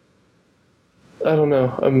 I don't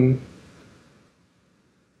know.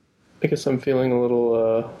 I guess I'm feeling a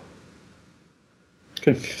little...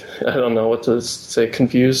 I don't know what to say.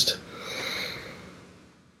 Confused.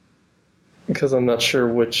 Because I'm not sure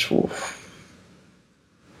which one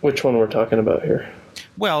we're talking about here.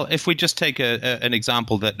 Well, if we just take an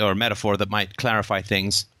example or a metaphor that might clarify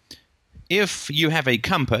things. If you have a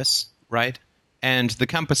compass, right, and the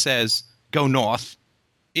compass says go north,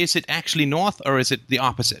 is it actually north or is it the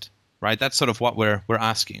opposite, right? That's sort of what we're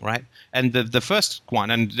asking, right? And the first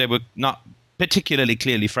one, and they were not particularly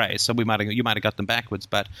clearly phrased, so you might have got them backwards,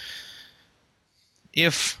 but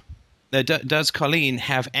does Colleen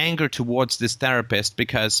have anger towards this therapist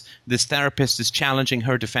because this therapist is challenging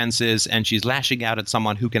her defenses and she's lashing out at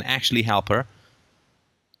someone who can actually help her?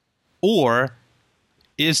 Or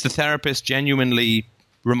is the therapist genuinely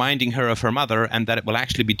reminding her of her mother and that it will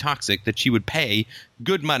actually be toxic, that she would pay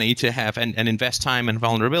good money to have and invest time and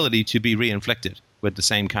vulnerability to be re-inflicted with the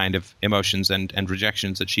same kind of emotions and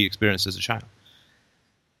rejections that she experienced as a child?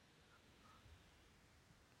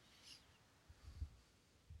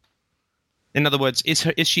 In other words,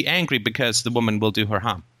 is she angry because the woman will do her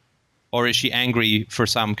harm? Or is she angry for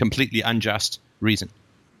some completely unjust reason?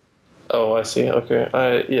 Oh, I see.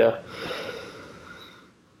 Okay. Yeah.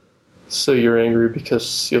 So you're angry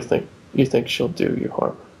because you think she'll do you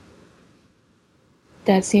harm.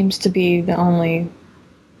 That seems to be the only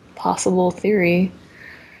possible theory.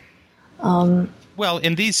 Well,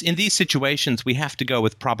 in these situations, we have to go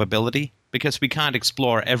with probability because we can't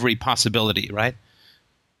explore every possibility, right?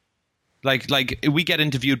 Like we get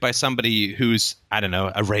interviewed by somebody who's, I don't know,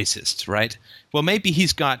 a racist, right? Well, maybe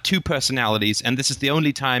he's got two personalities, and this is the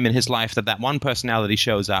only time in his life that one personality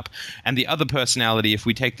shows up, and the other personality, if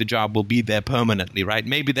we take the job, will be there permanently, right?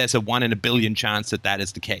 Maybe there's a 1 in a billion chance that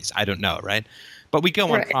is the case. I don't know, right? But we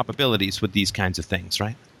go on probabilities with these kinds of things,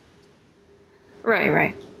 right?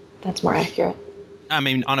 Right. That's more accurate. I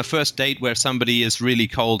mean, on a first date where somebody is really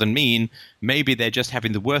cold and mean, maybe they're just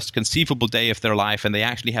having the worst conceivable day of their life and they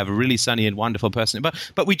actually have a really sunny and wonderful person.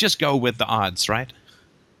 But we just go with the odds, right?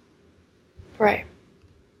 Right.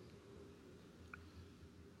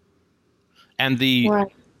 And the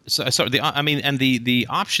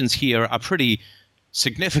options here are pretty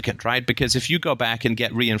significant, right? Because if you go back and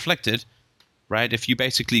get re-inflicted, right? If you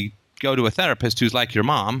basically go to a therapist who's like your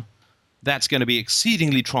mom, that's going to be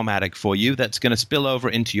exceedingly traumatic for you. That's going to spill over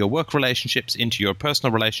into your work relationships, into your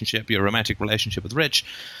personal relationship, your romantic relationship with Rich.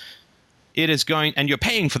 It is going, and you're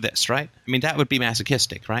paying for this, right? I mean, that would be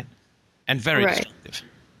masochistic, right? And very destructive.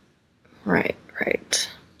 Right.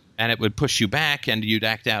 And it would push you back, and you'd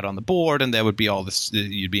act out on the board, and there would be all this,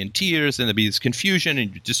 you'd be in tears, and there'd be this confusion,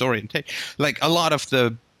 and you'd disorientate. Like, a lot of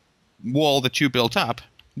the wall that you built up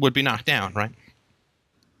would be knocked down, right?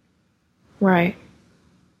 Right.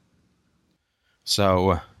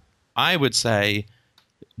 So I would say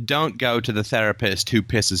don't go to the therapist who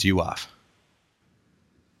pisses you off.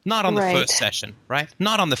 Not on the first session, right?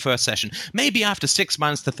 Not on the first session. Maybe after 6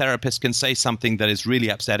 months, the therapist can say something that is really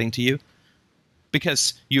upsetting to you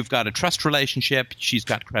because you've got a trust relationship. She's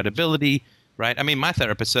got credibility, right? I mean, my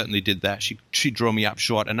therapist certainly did that. She drew me up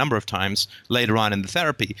short a number of times later on in the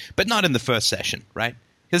therapy, but not in the first session, right?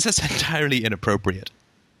 Because that's entirely inappropriate.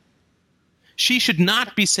 She should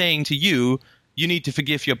not be saying to you, you need to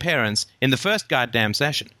forgive your parents in the first goddamn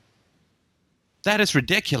session. That is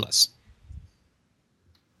ridiculous.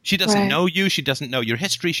 She doesn't know you. She doesn't know your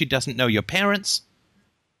history. She doesn't know your parents.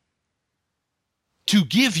 To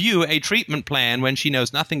give you a treatment plan when she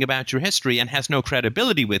knows nothing about your history and has no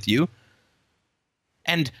credibility with you.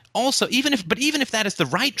 And also, even if that is the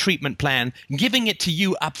right treatment plan, giving it to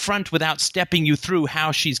you up front without stepping you through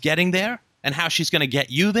how she's getting there and how she's going to get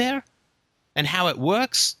you there and how it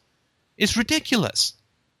works is ridiculous.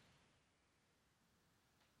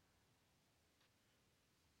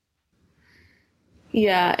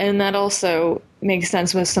 Yeah, and that also makes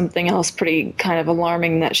sense with something else pretty kind of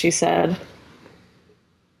alarming that she said.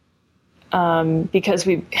 Because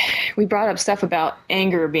we brought up stuff about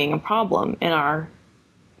anger being a problem in our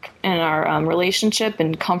relationship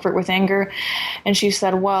and comfort with anger, and she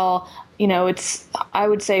said, well, I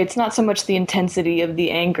would say it's not so much the intensity of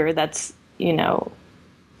the anger that's,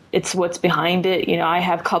 it's what's behind it. I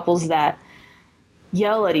have couples that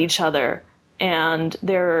yell at each other and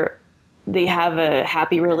they have a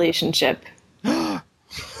happy relationship.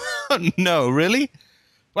 No, really?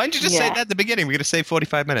 Why didn't you just say Yeah. that at the beginning? We're going to save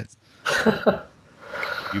 45 minutes.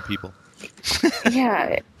 You people.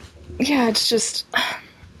 Yeah, it's just.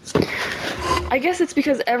 I guess it's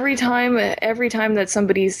because every time that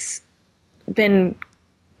somebody's been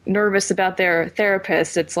nervous about their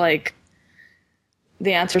therapist, it's like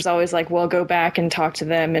the answer's always like, well, go back and talk to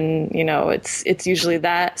them, and it's usually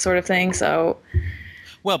that sort of thing. So.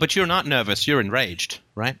 Well, but you're not nervous. You're enraged,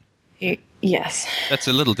 right? Yes. That's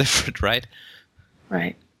a little different, right?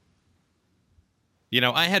 Right.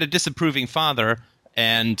 I had a disapproving father,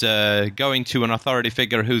 and going to an authority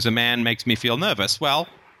figure who's a man makes me feel nervous. Well,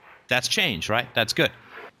 that's change, right? That's good.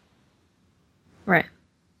 Right.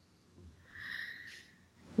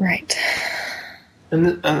 Right.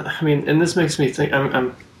 And this makes me think.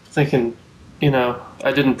 I'm thinking,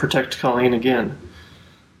 I didn't protect Colleen again,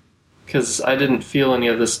 because I didn't feel any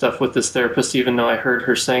of this stuff with this therapist, even though I heard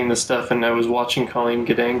her saying this stuff, and I was watching Colleen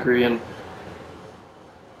get angry, and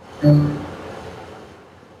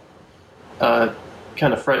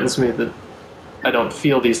kind of frightens me that I don't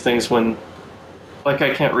feel these things when, like,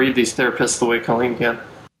 I can't read these therapists the way Colleen can.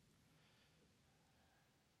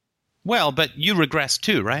 Well, but you regress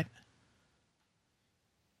too, right?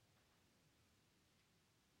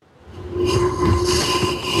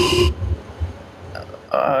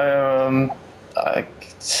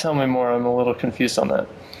 Tell me more. I'm a little confused on that.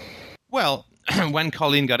 Well, when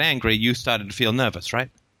Colleen got angry, you started to feel nervous, right?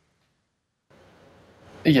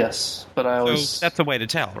 Yes, but I always... So that's the way to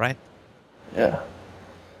tell, right? Yeah.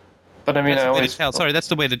 But I mean, that's I always... that's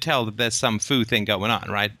the way to tell that there's some foo thing going on,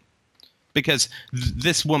 right? Because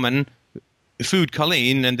this woman food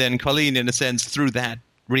Colleen, and then Colleen, in a sense, through that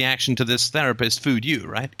reaction to this therapist, food you,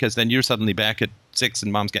 right? Because then you're suddenly back at 6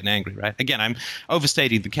 and mom's getting angry, right? Again, I'm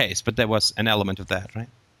overstating the case, but there was an element of that, right?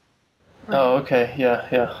 Oh, okay.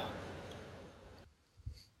 Yeah.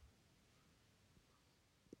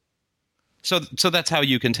 So that's how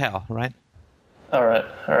you can tell, right? All right.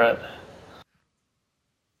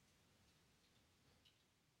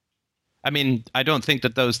 I mean, I don't think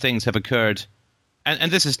that those things have occurred,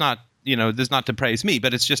 and this is not, this is not to praise me,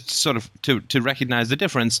 but it's just sort of to recognize the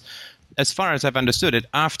difference. As far as I've understood it,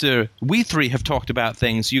 after we three have talked about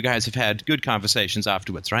things, you guys have had good conversations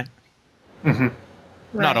afterwards, right? Mm-hmm.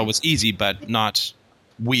 Right. Not always easy, but not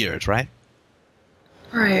weird, right?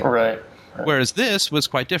 Right. Whereas this was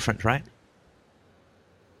quite different, right?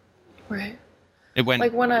 Right. It went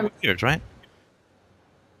like when I'm weird, right?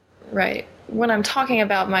 Right. When I'm talking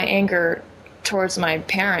about my anger towards my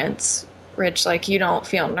parents, Rich, like, you don't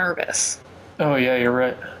feel nervous. Oh, yeah, you're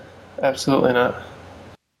right. Absolutely not.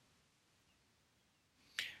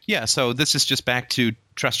 Yeah, so this is just back to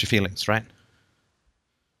trust your feelings, right?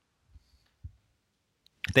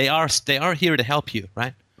 They are here to help you,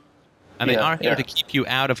 right? And they are here to keep you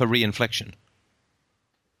out of a reinfliction.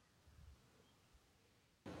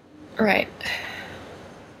 Right.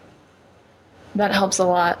 That helps a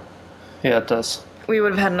lot. Yeah, it does. We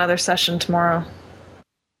would have had another session tomorrow.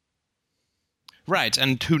 Right,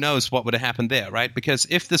 and who knows what would have happened there, right? Because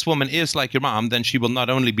if this woman is like your mom, then she will not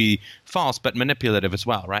only be false, but manipulative as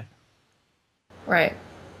well, right? Right.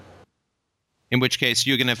 In which case,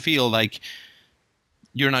 you're going to feel like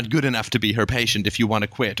you're not good enough to be her patient if you want to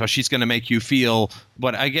quit, or she's going to make you feel,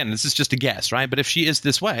 again, this is just a guess, right? But if she is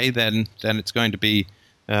this way, then it's going to be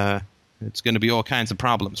all kinds of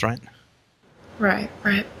problems, right? Right.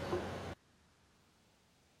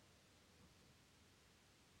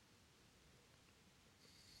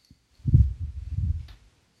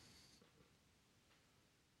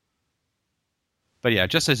 But yeah,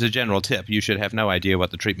 just as a general tip, you should have no idea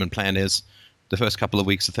what the treatment plan is the first couple of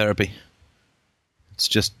weeks of therapy. It's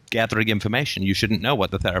just gathering information. You shouldn't know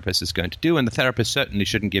what the therapist is going to do, and the therapist certainly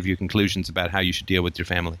shouldn't give you conclusions about how you should deal with your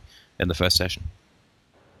family in the first session.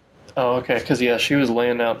 Oh, okay, because, she was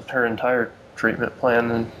laying out her entire treatment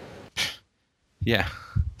plan. And yeah.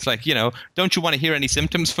 It's like, don't you want to hear any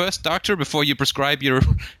symptoms first, doctor, before you prescribe your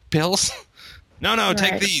pills? No, right.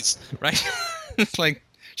 Take these, right? It's like,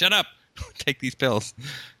 shut up. Take these pills.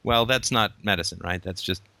 Well, that's not medicine, right? That's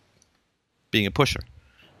just being a pusher.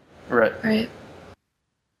 Right.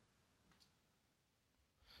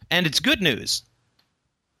 And it's good news,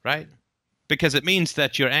 right? Because it means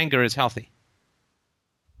that your anger is healthy.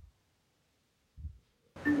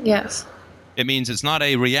 Yes. It means it's not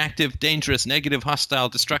a reactive, dangerous, negative, hostile,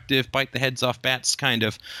 destructive, bite the heads off bats kind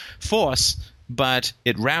of force, but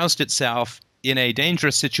it roused itself in a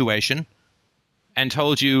dangerous situation and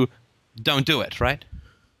told you, don't do it, right?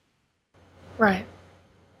 Right.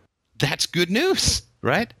 That's good news,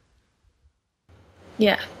 right?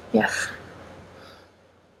 Yeah. Yes.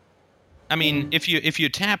 I mean, if you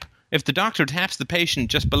tap If the doctor taps the patient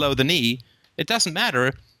just below the knee, it doesn't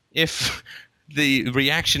matter if the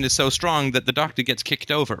reaction is so strong that the doctor gets kicked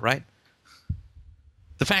over, right?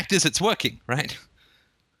 The fact is it's working, right?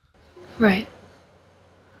 Right.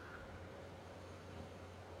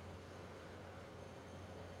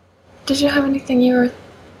 Did you have anything you were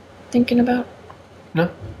thinking about? No.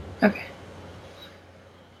 Okay.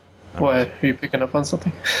 Why? Are you picking up on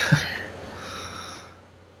something?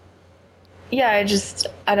 Yeah,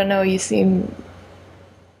 I don't know, you seem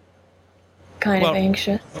kind of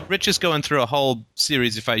anxious. Rich is going through a whole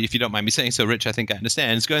series, if you don't mind me saying so, Rich, I think I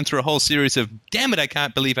understand. He's going through a whole series of, damn it, I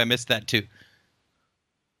can't believe I missed that too.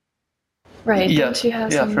 Right, Yeah, don't you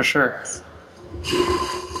have some... for sure.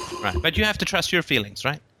 Right, but you have to trust your feelings,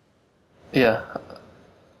 right? Yeah.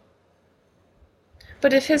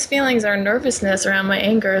 But if his feelings are nervousness around my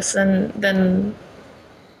anger, then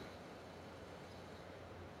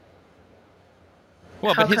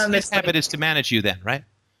well, but his habit is to manage you then, right?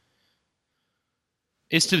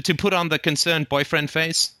 Is to put on the concerned boyfriend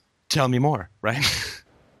face. Tell me more, right?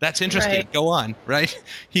 That's interesting. Right. Go on, right?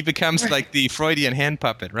 He becomes like the Freudian hand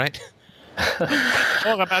puppet, right?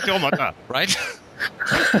 Talk about your mother, right?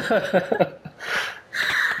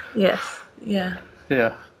 yes, yeah.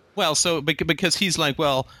 Yeah. Well, so because he's like,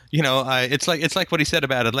 well, it's like what he said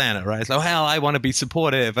about Atlanta, right? So, well, I want to be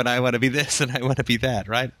supportive, and I want to be this, and I want to be that,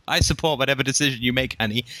 right? I support whatever decision you make,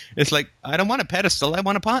 honey. It's like, I don't want a pedestal, I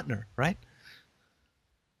want a partner, right?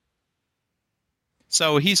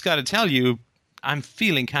 So he's got to tell you, I'm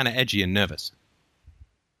feeling kind of edgy and nervous.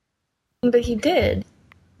 But he did.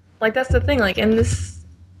 Like, that's the thing. Like, in this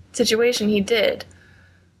situation, he did.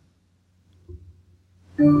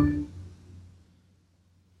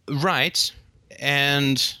 Right.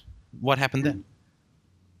 And what happened then?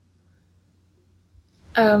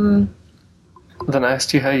 Then I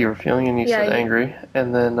asked you how you were feeling, and you said angry.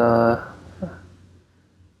 And then,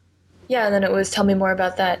 yeah, and then it was, tell me more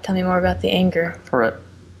about that. Tell me more about the anger. Right.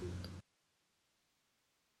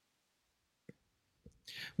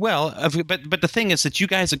 Well, but the thing is that you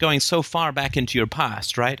guys are going so far back into your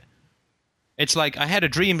past, right? It's like, I had a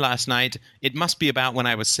dream last night. It must be about when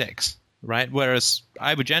I was 6, right? Whereas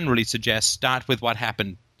I would generally suggest start with what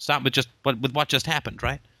happened. Start with what just happened,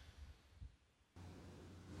 right?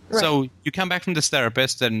 So you come back from this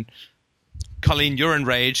therapist, and Colleen, you're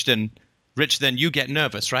enraged, and Rich, then you get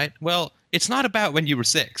nervous, right? Well, it's not about when you were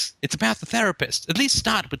 6. It's about the therapist. At least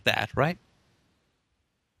start with that, right?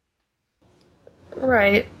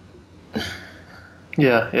 Right.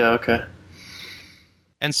 Yeah, okay.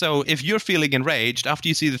 And so if you're feeling enraged, after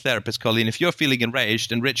you see the therapist, Colleen, if you're feeling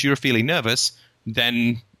enraged, and Rich, you're feeling nervous,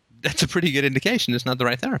 then that's a pretty good indication it's not the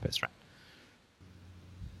right therapist, right?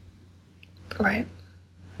 Right.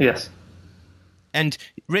 Yes. And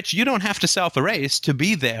Rich, you don't have to self-erase to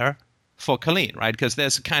be there for Colleen, right? Because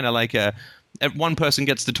there's kind of like one person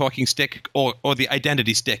gets the talking stick or the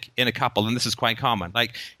identity stick in a couple, and this is quite common.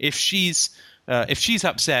 Like if she's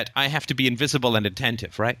upset, I have to be invisible and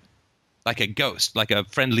attentive, right? Like a ghost, like a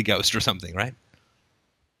friendly ghost or something, right?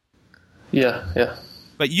 Yeah.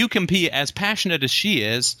 But you can be as passionate as she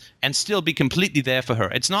is and still be completely there for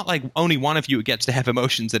her. It's not like only one of you gets to have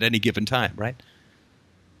emotions at any given time, right?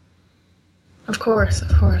 Of course.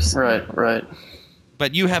 Right.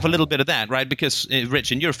 But you have a little bit of that, right? Because,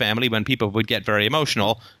 Rich, in your family, when people would get very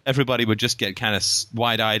emotional, everybody would just get kind of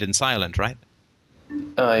wide-eyed and silent, right?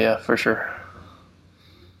 Yeah, for sure.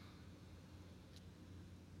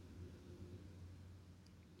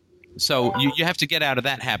 So you have to get out of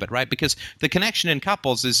that habit, right? Because the connection in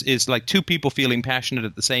couples is like two people feeling passionate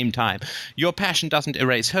at the same time. Your passion doesn't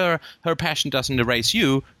erase her passion doesn't erase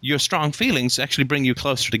you. Your strong feelings actually bring you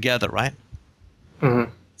closer together, right?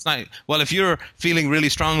 Mm-hmm. It's like, well, if you're feeling really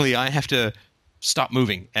strongly, I have to stop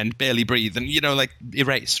moving and barely breathe and, like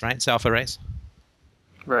erase, right? Self-erase.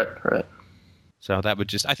 Right. So that would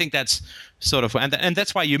just, I think that's sort of, and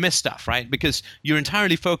that's why you miss stuff, right? Because you're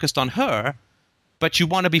entirely focused on her, but you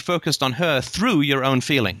want to be focused on her through your own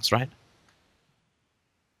feelings, right?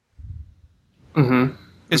 Mm-hmm.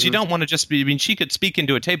 Because you don't want to just be, she could speak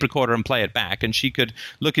into a tape recorder and play it back, and she could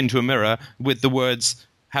look into a mirror with the words,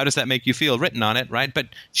 how does that make you feel, written on it, right? But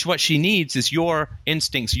what she needs is your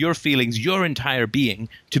instincts, your feelings, your entire being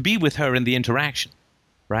to be with her in the interaction,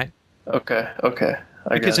 right? Okay.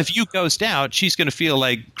 Because if you ghost out, she's going to feel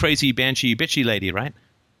like crazy, banshee, bitchy lady, right?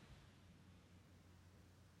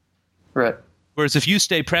 Right. Whereas if you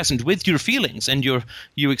stay present with your feelings and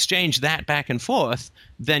you exchange that back and forth,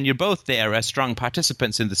 then you're both there as strong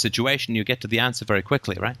participants in the situation. You get to the answer very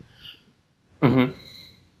quickly, right? Mm-hmm.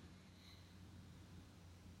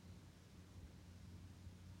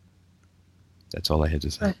 That's all I had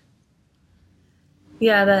to say.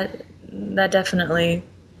 Yeah, that definitely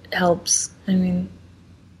helps. I mean,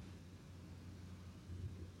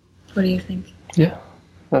 what do you think? Yeah,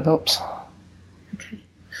 that helps. Okay.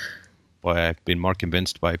 Boy, I've been more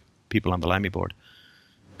convinced by people on the Limey board.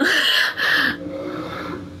 I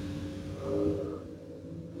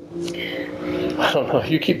don't know.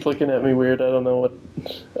 You keep looking at me weird. I don't know what.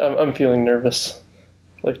 I'm feeling nervous.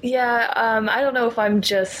 Yeah, I don't know if I'm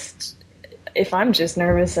just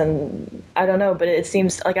nervous, and I don't know, but it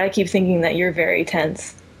seems like I keep thinking that you're very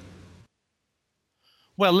tense.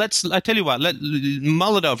 Well, I tell you what,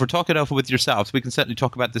 mull it over, talk it over with yourselves. We can certainly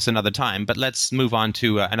talk about this another time, but let's move on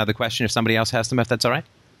to another question if somebody else has them, if that's all right.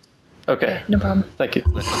 Okay. No problem. Thank you.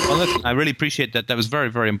 Well, listen, I really appreciate that. That was very,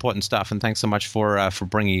 very important stuff, and thanks so much for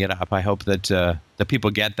bringing it up. I hope that that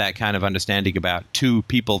people get that kind of understanding about two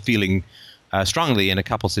people feeling strongly in a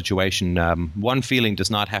couple situation. One feeling does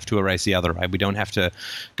not have to erase the other, right? We don't have to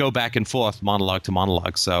go back and forth, monologue to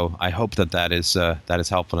monologue. So I hope that is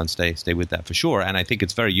helpful, and stay with that for sure. And I think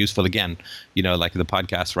it's very useful. Again, like the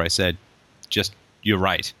podcast where I said, just you're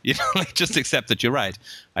right. Like just accept that you're right.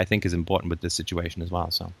 I think is important with this situation as well.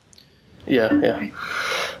 So. Yeah.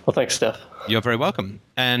 Well, thanks, Steph. You're very welcome.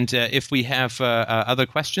 And if we have other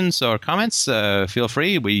questions or comments, feel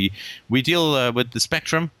free. We deal with the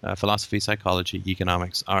spectrum, philosophy, psychology,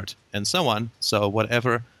 economics, art, and so on. So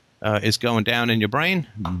whatever is going down in your brain,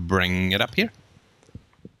 bring it up here.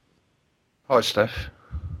 Hi, Steph.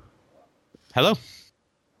 Hello.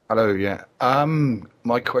 Hello, yeah.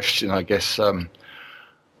 My question, I guess,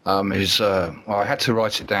 is, I had to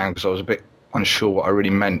write it down because I was a bit unsure what I really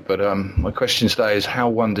meant, but my question today is how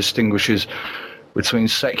one distinguishes between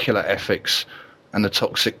secular ethics and the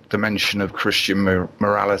toxic dimension of Christian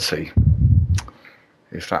morality,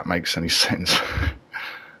 if that makes any sense.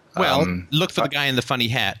 Well, look for the guy in the funny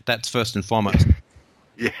hat. That's first and foremost.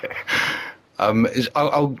 Yeah.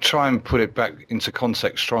 I'll try and put it back into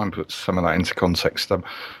context, try and put some of that into context. I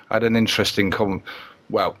had an interesting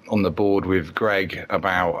on the board with Greg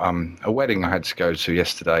about a wedding I had to go to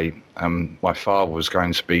yesterday. My father was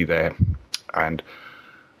going to be there, and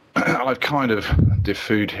I'd kind of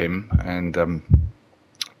defooed him and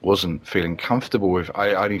wasn't feeling comfortable with.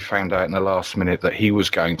 I only found out in the last minute that he was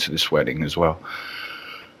going to this wedding as well.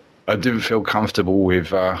 I didn't feel comfortable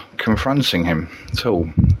with confronting him at all,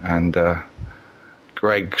 and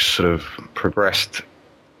Greg sort of progressed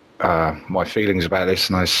my feelings about this,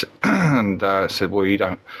 and I said, well, you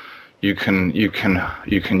can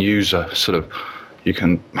use a sort of,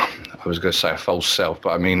 I was going to say a false self,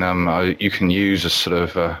 but I mean, you can use a sort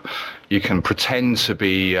of, you can pretend to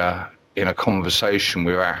be in a conversation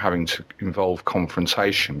without having to involve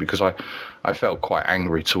confrontation, because I felt quite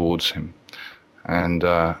angry towards him, and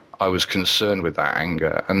I was concerned with that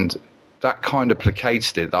anger, and that kind of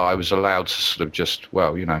placated it, that I was allowed to sort of just,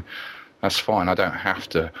 well, that's fine. I don't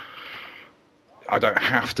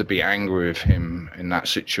have to be angry with him in that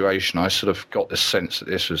situation. I sort of got the sense that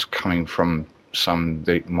this was coming from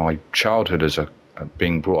my childhood as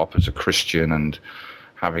being brought up as a Christian and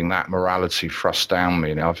having that morality thrust down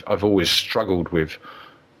me. And I've always struggled with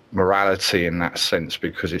morality in that sense,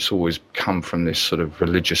 because it's always come from this sort of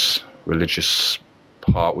religious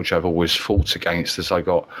part, which I've always fought against once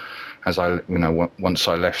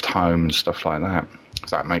I left home and stuff like that. If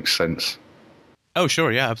that makes sense. Oh,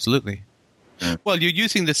 sure. Yeah, absolutely. Yeah. Well, you're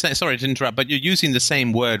using the same, sorry to interrupt, but you're using the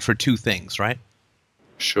same word for two things, right?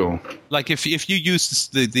 Sure. Like if you use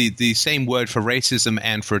the same word for racism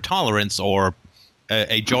and for tolerance, or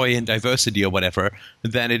a joy in diversity or whatever,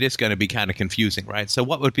 then it is going to be kind of confusing, right? So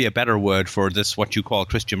what would be a better word for this, what you call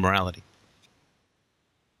Christian morality?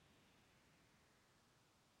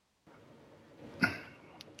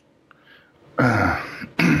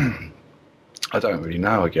 I don't really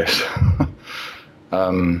know, I guess.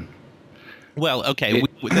 Well, okay,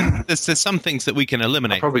 there's some things that we can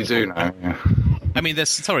eliminate. I probably do know, yeah. I mean,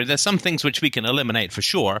 there's some things which we can eliminate for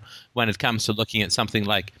sure when it comes to looking at something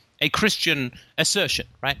like a Christian assertion,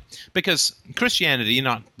 right? Because Christianity,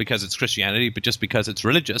 not because it's Christianity, but just because it's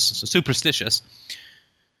religious, superstitious,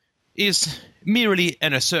 is merely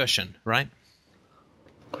an assertion, right?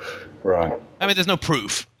 Right. I mean, there's no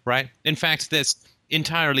proof, right? In fact, there's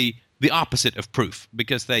entirely the opposite of proof,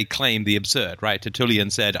 because they claim the absurd, right? Tertullian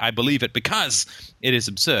said, I believe it because it is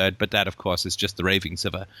absurd, but that, of course, is just the ravings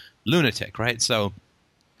of a lunatic, right? So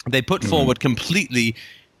they put forward completely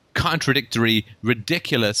contradictory,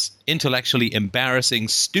 ridiculous, intellectually embarrassing,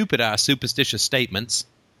 stupid-ass superstitious statements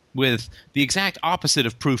with the exact opposite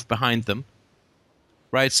of proof behind them,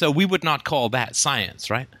 right? So we would not call that science,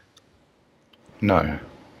 right? No.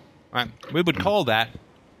 Right. We would call that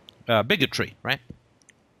bigotry, right?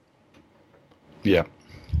 Yeah.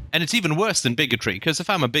 And it's even worse than bigotry, because if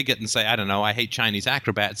I'm a bigot and say, I don't know, I hate Chinese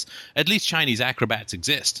acrobats, at least Chinese acrobats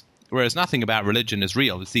exist. Whereas nothing about religion is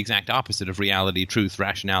real. It's the exact opposite of reality, truth,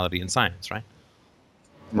 rationality, and science, right?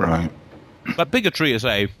 Right. But bigotry is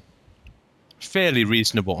a fairly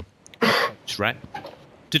reasonable approach, right?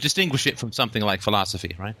 To distinguish it from something like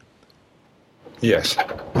philosophy, right? Yes.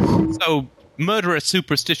 So murderous,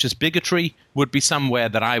 superstitious bigotry would be somewhere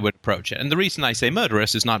that I would approach it. And the reason I say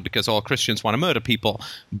murderous is not because all Christians want to murder people,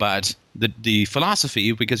 but the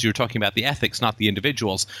philosophy, because you're talking about the ethics, not the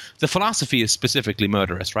individuals, the philosophy is specifically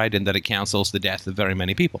murderous, right, in that it counsels the death of very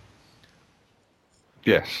many people.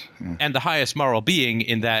 Yes. Yeah. And the highest moral being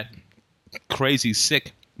in that crazy,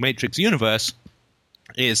 sick Matrix universe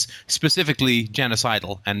is specifically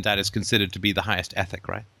genocidal, and that is considered to be the highest ethic,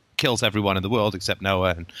 right? Kills everyone in the world except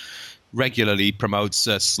Noah, and regularly promotes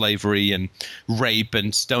slavery and rape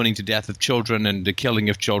and stoning to death of children and the killing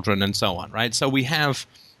of children and so on, right? So we have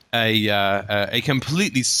a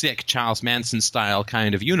completely sick Charles Manson-style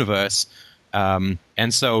kind of universe, and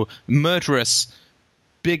so murderous,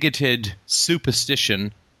 bigoted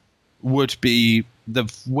superstition would be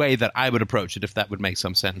the way that I would approach it, if that would make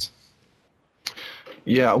some sense.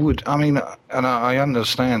 Yeah, I would. I mean, and I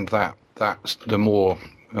understand that that's the more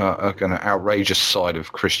kind of outrageous side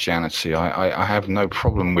of Christianity. I have no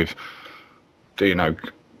problem with,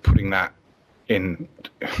 putting that in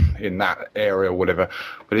that area or whatever.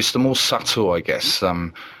 But it's the more subtle, I guess.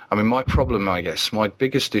 I mean, my problem, I guess, my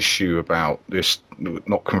biggest issue about this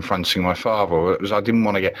not confronting my father was I didn't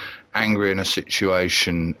want to get angry in a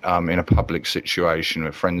situation, in a public situation,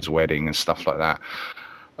 a friend's wedding and stuff like that.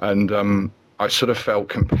 And I sort of felt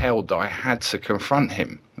compelled that I had to confront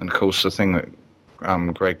him. And of course, the thing that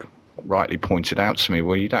Greg rightly pointed out to me,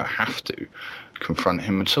 well, you don't have to confront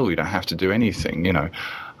him at all. You don't have to do anything,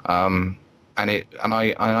 And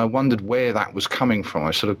I wondered where that was coming from.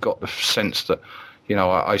 I sort of got the sense that,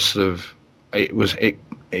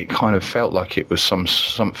 it kind of felt like it was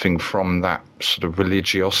something from that sort of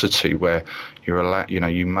religiosity where you're allowed,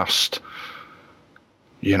 you must,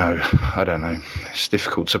 I don't know. It's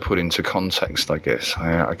difficult to put into context, I guess.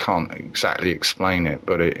 I can't exactly explain it,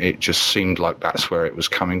 but it just seemed like that's where it was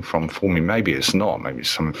coming from for me. Maybe it's not. Maybe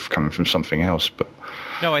it's coming from something else. But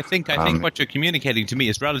no, I think what you're communicating to me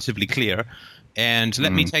is relatively clear. And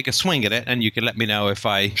let me take a swing at it, and you can let me know if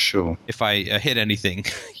I hit anything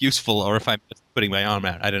useful or if I'm just putting my arm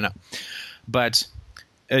out. I don't know. But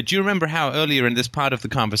do you remember how earlier in this part of the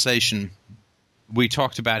conversation we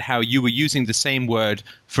talked about how you were using the same word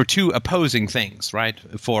for two opposing things, right?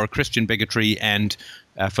 For Christian bigotry and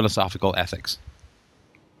philosophical ethics.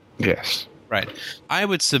 Yes. Right. I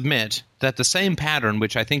would submit that the same pattern,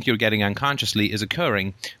 which I think you're getting unconsciously, is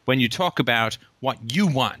occurring when you talk about what you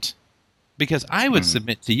want. Because I would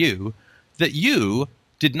submit to you that you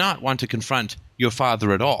did not want to confront your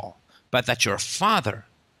father at all, but that your father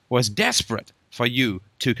was desperate for you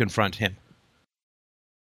to confront him.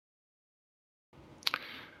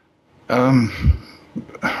 Well,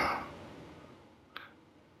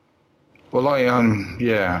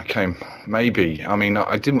 okay, maybe. I mean,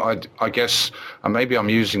 I guess maybe I'm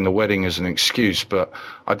using the wedding as an excuse, but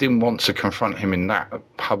I didn't want to confront him in that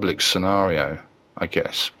public scenario, I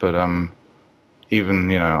guess. But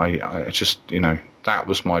even, I just, that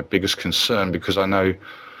was my biggest concern, because I know,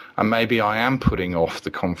 and maybe I am putting off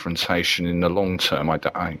the confrontation in the long term.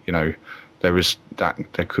 There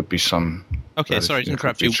could be some. Okay, sorry to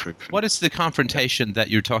interrupt you. What is the confrontation that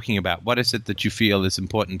you're talking about? What is it that you feel is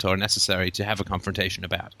important or necessary to have a confrontation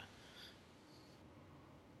about?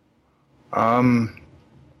 I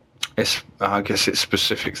guess it's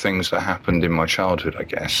specific things that happened in my childhood, I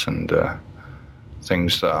guess, and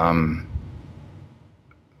things that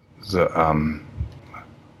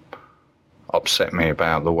upset me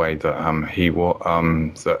about the way that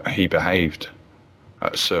he behaved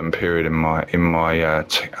at a certain period in my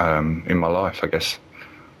life, I guess.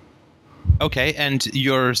 Okay, and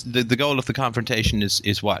the goal of the confrontation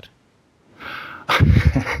is what?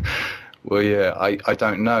 Well, yeah, I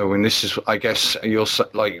don't know. And this is, I guess, you're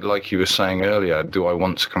like you were saying earlier. Do I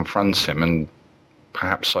want to confront him? And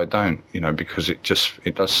perhaps I don't. Because it does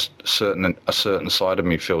a certain side of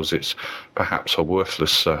me feels it's perhaps a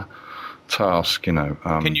worthless task.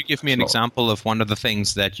 Can you give me an example of one of the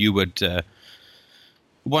things that you would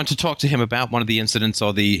want to talk to him about? One of the incidents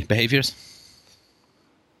or the behaviors?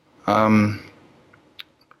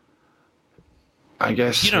 I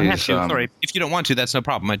guess you don't have to. Sorry, if you don't want to, that's no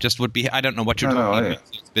problem. It just would be. I don't know what you're talking about.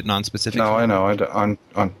 It's a bit non-specific. No, I know.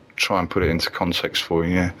 I'm trying to put it into context for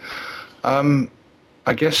you. Yeah. I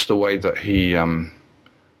guess the way that he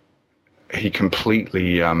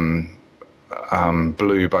completely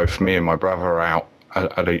blew both me and my brother out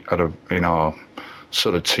in our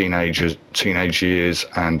sort of teenage years,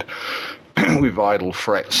 and with idle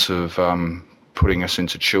threats of putting us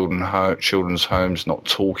into children's homes, not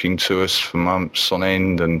talking to us for months on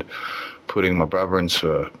end, and putting my brother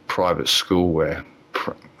into a private school where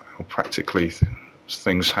practically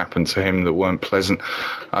things happened to him that weren't pleasant.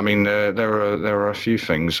 I mean, there are a few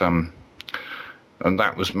things, and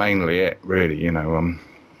that was mainly it, really.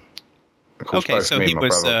 Okay, so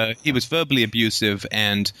he was verbally abusive,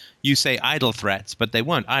 and you say idle threats, but they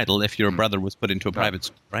weren't idle if your brother was put into a private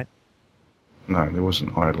school, right? No, there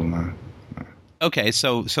wasn't idle, no. Okay,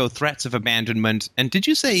 so threats of abandonment. And did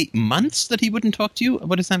you say months that he wouldn't talk to you?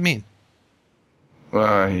 What does that mean?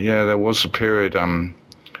 Yeah, there was a period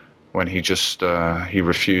when he just he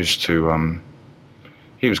refused to.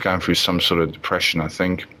 He was going through some sort of depression, I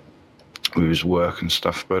think, with his work and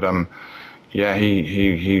stuff. But yeah,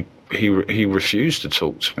 he refused to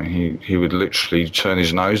talk to me. He would literally turn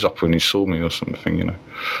his nose up when he saw me or something.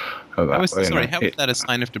 How is that a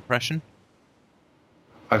sign of depression?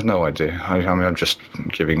 I've no idea. I mean, I'm just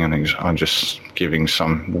giving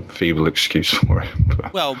some feeble excuse for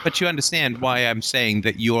it. Well, but you understand why I'm saying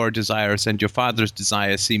that your desires and your father's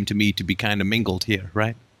desires seem to me to be kind of mingled here,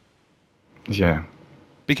 right? Yeah.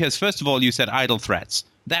 Because first of all, you said idle threats.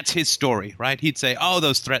 That's his story, right? He'd say, "Oh,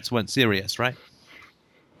 those threats weren't serious," right?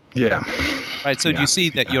 Yeah. Right. So do you see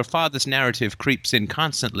that your father's narrative creeps in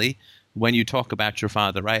constantly when you talk about your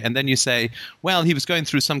father, right? And then you say, "Well, he was going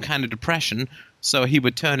through some kind of depression, so he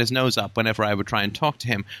would turn his nose up whenever I would try and talk to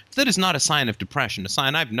him." That is not a sign of depression. A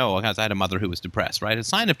sign I know, because I had a mother who was depressed, right? A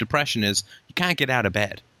sign of depression is you can't get out of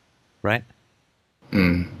bed, right?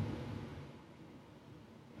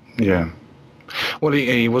 Yeah. Well,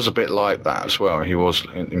 he was a bit like that as well. He was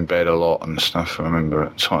in bed a lot and stuff. I remember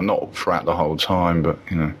at time, not throughout the whole time, but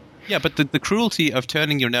Yeah, but the cruelty of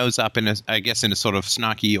turning your nose up in a sort of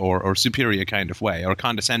snarky or superior kind of way, or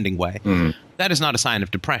condescending way, that is not a sign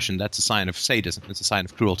of depression. That's a sign of sadism. It's a sign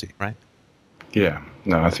of cruelty, right? Yeah.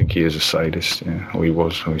 No, I think he is a sadist. Yeah, or he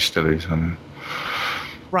was, or he still is. I mean.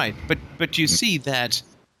 Right, but you see that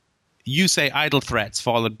you say idle threats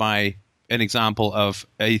followed by an example of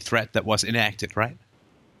a threat that was enacted, right?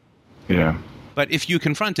 Yeah. But if you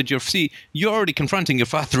confronted you're already confronting your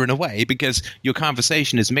father in a way because your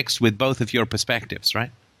conversation is mixed with both of your perspectives,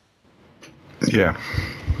 right? Yeah.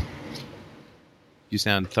 You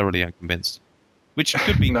sound thoroughly unconvinced. Which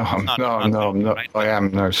could be... No, I'm not. Right? I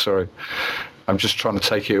am, no, sorry. I'm just trying to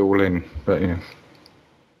take it all in, but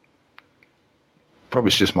probably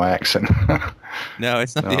it's just my accent. No,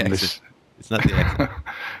 it's not the accent. It's not the accent.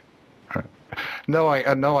 No, I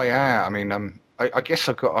am. I mean, I guess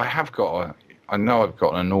I know I've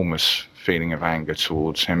got an enormous feeling of anger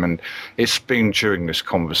towards him, and it's been during this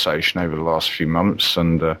conversation over the last few months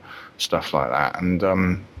and stuff like that.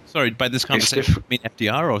 And sorry, by this conversation, you mean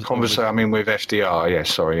FDR or I mean with FDR? Yeah,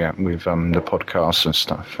 sorry, yeah, with the podcasts and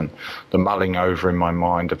stuff, and the mulling over in my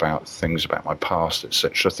mind about things about my past,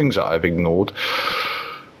 etc. Things that I've ignored,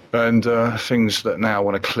 and things that now I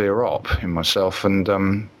want to clear up in myself,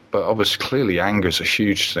 and. But obviously, clearly, anger is a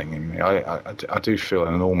huge thing in me. I do feel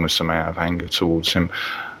an enormous amount of anger towards him,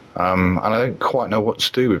 and I don't quite know what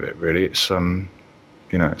to do with it. Really, it's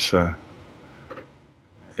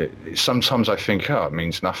sometimes I think, it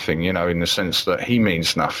means nothing. In the sense that he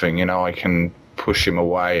means nothing. I can push him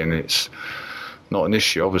away, and it's not an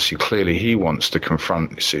issue. Obviously, clearly, he wants to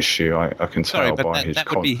confront this issue. I can tell by his.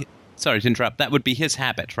 Sorry to interrupt. That would be his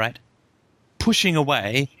habit, right? Pushing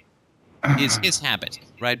away is his habit,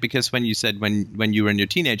 right? Because when you said when you were in your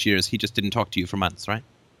teenage years, he just didn't talk to you for months, right?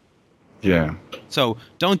 Yeah. So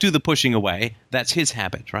don't do the pushing away. That's his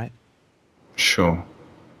habit, right? Sure.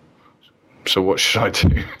 So what should I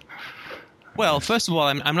do? Well, first of all,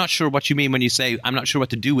 I'm not sure what you mean when you say I'm not sure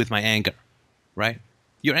what to do with my anger, right?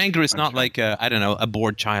 Your anger is not like a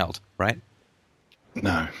bored child, right?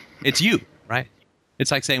 No. It's you, right?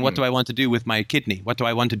 It's like saying, what do I want to do with my kidney? What do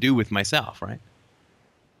I want to do with myself, right?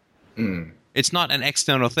 It's not an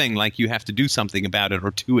external thing like you have to do something about it or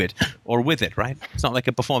to it or with it, right? It's not like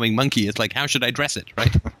a performing monkey. It's like, how should I dress it,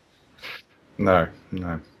 right? No.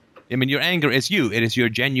 I mean, your anger is you. It is your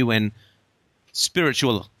genuine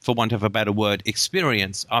spiritual, for want of a better word,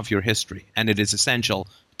 experience of your history. And it is essential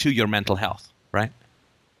to your mental health, right?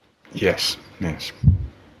 Yes.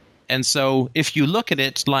 And so if you look at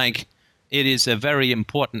it like it is a very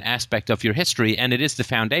important aspect of your history, and it is the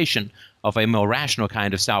foundation of a more rational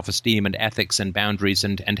kind of self-esteem and ethics and boundaries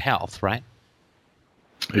and health, right?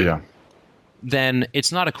 Yeah. then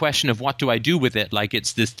it's not a question of what do I do with it, like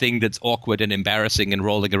it's this thing that's awkward and embarrassing and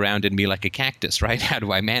rolling around in me like a cactus, right? How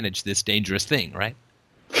do I manage this dangerous thing, right?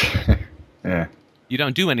 Yeah. You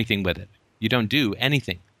don't do anything with it. You don't do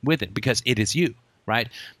anything with it because it is you, right?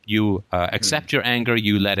 You accept your anger,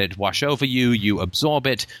 you let it wash over you, you absorb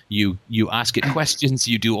it, you ask it questions,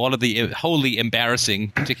 you do all of the wholly embarrassing,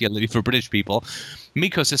 particularly for British people,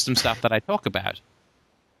 ecosystem stuff that I talk about.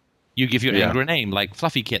 You give your anger a name, like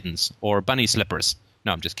fluffy kittens or bunny slippers.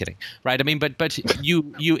 No, I'm just kidding, right? I mean, but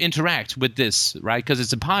you interact with this, right? Because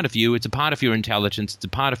it's a part of you, it's a part of your intelligence, it's a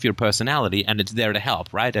part of your personality, and it's there to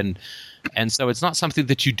help, right? And so it's not something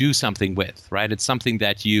that you do something with, right? It's something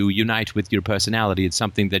that you unite with your personality. It's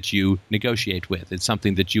something that you negotiate with. It's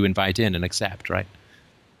something that you invite in and accept, right?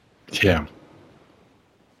 Yeah.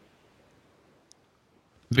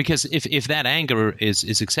 Because if that anger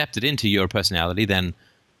is accepted into your personality, then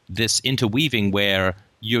this interweaving where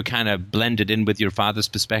you're kind of blended in with your father's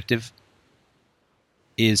perspective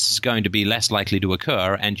is going to be less likely to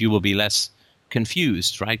occur, and you will be less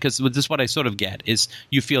confused, right? Because this is what I sort of get, is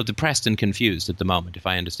you feel depressed and confused at the moment, if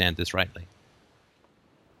I understand this rightly.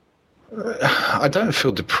 I don't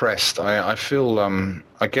feel depressed. I feel,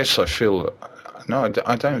 I guess I feel, no,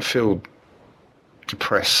 I don't feel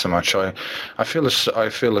depressed so much. I feel a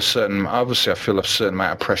certain, obviously I feel a certain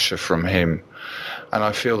amount of pressure from him. And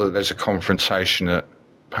I feel that there's a confrontation that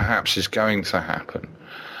perhaps is going to happen.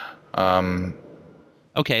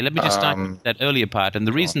 Okay, let me just start with that earlier part. And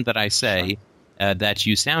the reason that I say that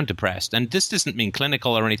you sound depressed, and this doesn't mean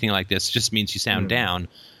clinical or anything like this, it just means you sound down,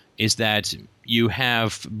 is that you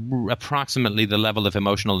have approximately the level of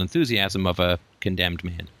emotional enthusiasm of a condemned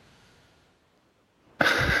man.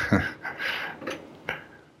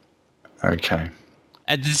 Okay.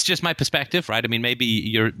 And this is just my perspective, right? I mean, maybe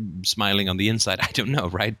you're smiling on the inside. I don't know,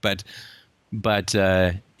 right? But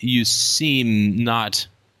you seem not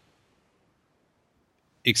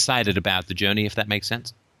excited about the journey, if that makes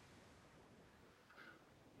sense.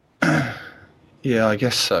 Yeah, I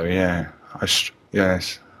guess so. Yeah.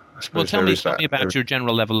 Yes. I suppose. Well, tell me about your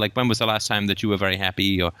general level. Like, when was the last time that you were very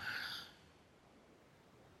happy? Or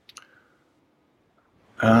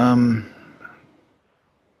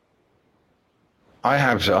I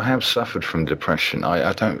have suffered from depression.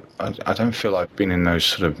 I don't feel I've been in those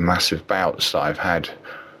sort of massive bouts that I've had.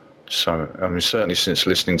 So I mean, certainly since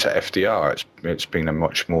listening to FDR, it's been a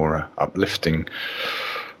much more uplifting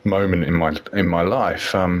moment in my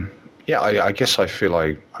life. Yeah, I guess I feel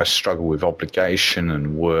I struggle with obligation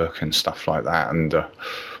and work and stuff like that. And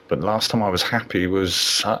but last time I was happy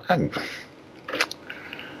was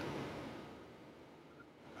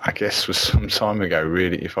I guess was some time ago,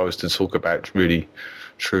 really. If I was to talk about really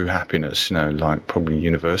true happiness, like probably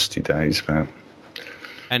university days, about.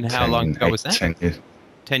 And how long ago was that? 10 years.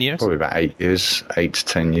 10 years? Probably about 8 years, 8 to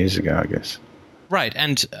 10 years ago, I guess. Right,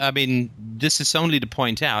 and I mean, this is only to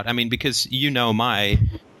point out. I mean, because my,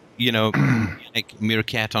 like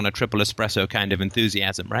meerkat on a triple espresso kind of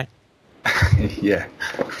enthusiasm, right? Yeah.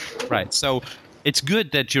 Right. So it's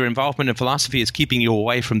good that your involvement in philosophy is keeping you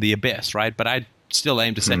away from the abyss, right? But I still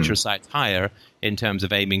aim to set your sights higher in terms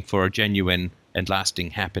of aiming for genuine and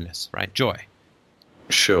lasting happiness, right? Joy.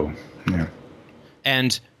 Sure. Yeah.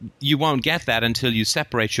 And you won't get that until you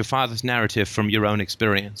separate your father's narrative from your own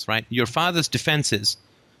experience, right? Your father's defenses,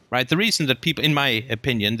 right? The reason that people, in my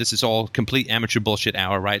opinion, this is all complete amateur bullshit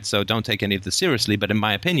hour, right? So don't take any of this seriously. But in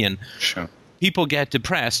my opinion, sure, people get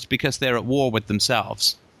depressed because they're at war with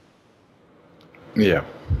themselves. Yeah.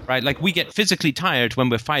 Right? Like, we get physically tired when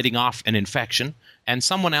we're fighting off an infection, and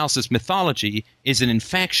someone else's mythology is an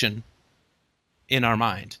infection in our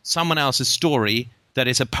mind. Someone else's story that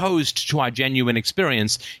is opposed to our genuine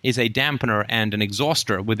experience is a dampener and an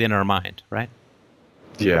exhauster within our mind, right?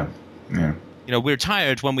 Yeah. Yeah. We're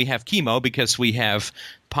tired when we have chemo because we have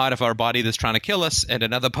part of our body that's trying to kill us and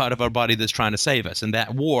another part of our body that's trying to save us. And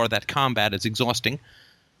that war, that combat is exhausting.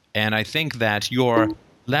 And I think that your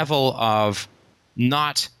level of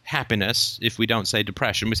not happiness, if we don't say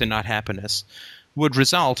depression, we say not happiness, would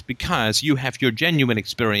result because you have your genuine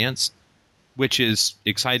experience, which is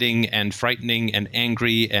exciting and frightening and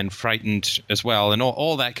angry and frightened as well, and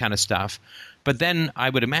all that kind of stuff. But then I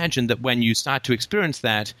would imagine that when you start to experience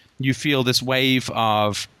that, you feel this wave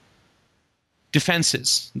of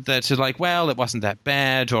defenses that are like, well, it wasn't that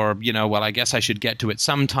bad, or, well, I guess I should get to it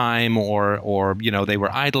sometime, or they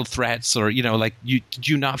were idle threats, or, like, did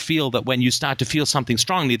you not feel that when you start to feel something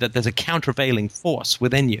strongly that there's a countervailing force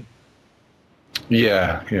within you?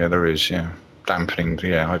 Yeah, there is, yeah. Dampening,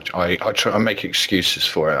 yeah. I try to make excuses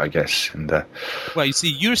for it, I guess. And well, you see,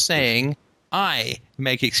 you're saying I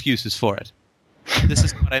make excuses for it. This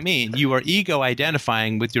is what I mean. You are ego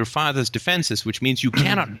identifying with your father's defenses, which means you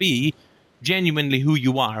cannot be genuinely who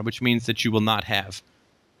you are, which means that you will not have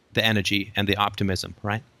the energy and the optimism,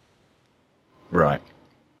 right? Right.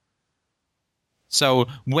 So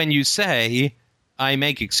when you say, I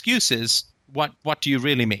make excuses, what do you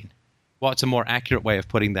really mean? What's a more accurate way of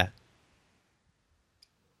putting that?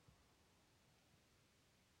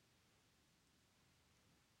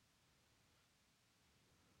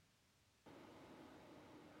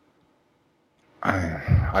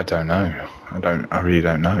 I don't know. I really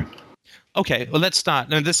don't know. Okay, well, let's start.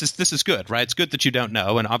 No, this is good, right? It's good that you don't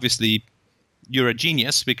know, and obviously you're a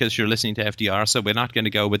genius because you're listening to FDR, so we're not going to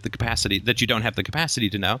go with the capacity that you don't have the capacity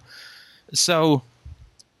to know. So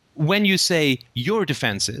when you say your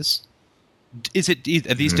defenses, are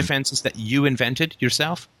these defenses that you invented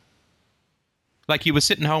yourself? Like you were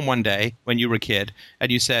sitting home one day when you were a kid,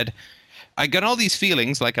 and you said, I got all these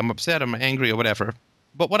feelings, like I'm upset, I'm angry, or whatever,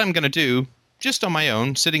 but what I'm going to do, just on my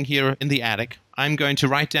own, sitting here in the attic, I'm going to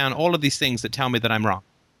write down all of these things that tell me that I'm wrong.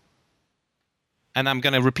 And I'm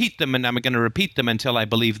going to repeat them, and I'm going to repeat them until I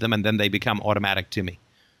believe them, and then they become automatic to me.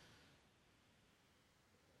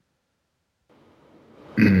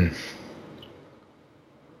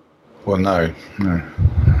 Well, no.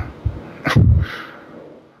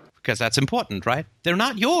 Because that's important, right? They're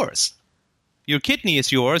not yours. Your kidney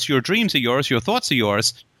is yours, your dreams are yours, your thoughts are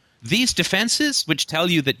yours. These defenses, which tell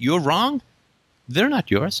you that you're wrong, they're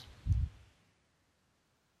not yours.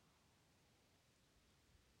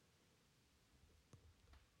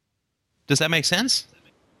 Does that make sense?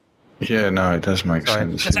 Yeah, no, it does make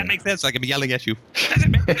sense. Does that make sense? Like I'm yelling at you. Does it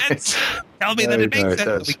make sense? Tell me that it makes sense.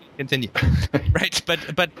 So we can continue. Right,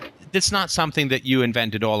 but it's not something that you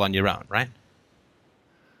invented all on your own, right?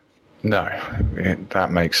 No,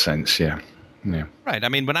 that makes sense, yeah. Right. I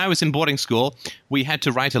mean, when I was in boarding school, we had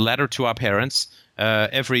to write a letter to our parents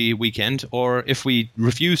every weekend, or if we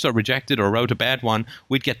refused or rejected or wrote a bad one,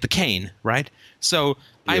 we'd get the cane, right? So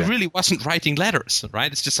I really wasn't writing letters,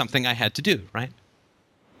 right? It's just something I had to do, right?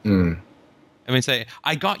 I mean, say,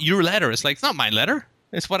 I got your letter. It's like, it's not my letter.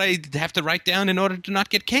 It's what I have to write down in order to not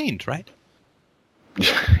get caned, right?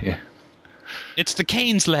 Yeah. It's the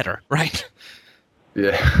cane's letter, right?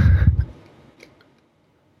 Yeah.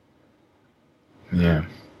 Yeah.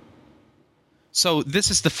 So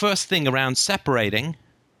this is the first thing around separating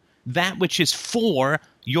that which is for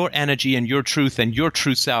your energy and your truth and your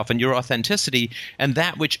true self and your authenticity, and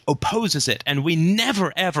that which opposes it. And we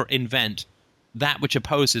never, ever invent that which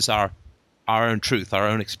opposes our own truth, our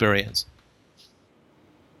own experience.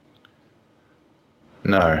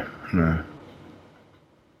 No.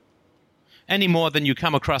 Any more than you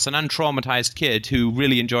come across an untraumatized kid who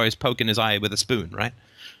really enjoys poking his eye with a spoon, right?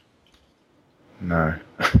 No.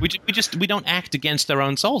 we don't act against our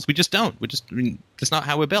own souls. We just don't. That's not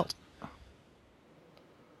how we're built.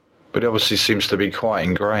 But it obviously seems to be quite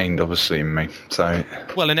ingrained, obviously, in me. So.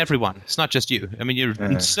 Well, in everyone. It's not just you. I mean,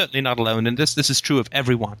 you're certainly not alone, and this is true of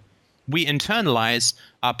everyone. We internalize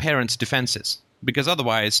our parents' defenses, because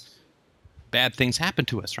otherwise bad things happen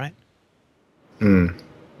to us, right?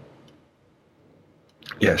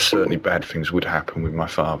 Yes, certainly bad things would happen with my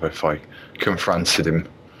father if I confronted him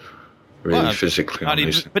really physically.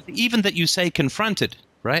 But even that you say confronted,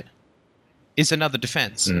 right, is another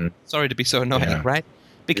defense. Sorry to be so annoying, right?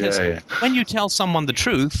 Because when you tell someone the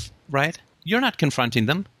truth, right, you're not confronting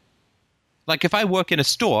them. Like if I work in a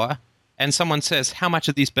store and someone says, how much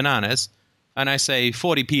are these bananas? And I say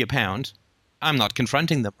 40p a pound, I'm not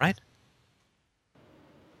confronting them, right?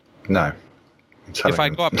 No. If I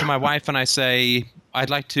go up to my wife and I say,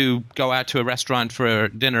 I'd like to go out to a restaurant for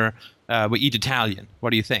dinner, we eat Italian,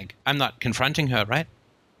 what do you think? I'm not confronting her, right?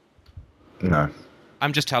 No.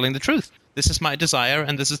 I'm just telling the truth. This is my desire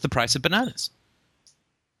and this is the price of bananas.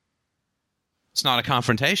 It's not a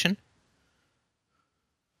confrontation.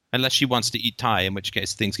 Unless she wants to eat Thai, in which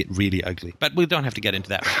case things get really ugly. But we don't have to get into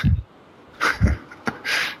that right.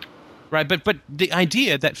 Right, but the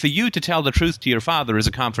idea that for you to tell the truth to your father is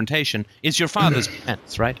a confrontation is your father's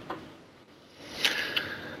defense, right?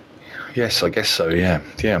 Yes, I guess so, yeah.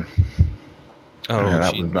 Oh,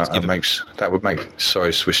 yeah, that would make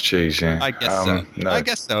Swiss cheese, yeah. I guess so. No, I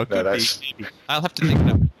guess so. No, maybe. I'll have to think it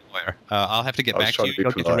up with a lawyer. I'll have to get back to you.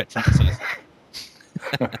 You'll get a written decision.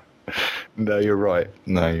 No, you're right.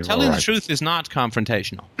 Telling the truth is not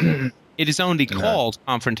confrontational. It is only called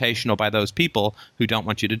confrontational by those people who don't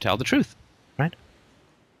want you to tell the truth, right?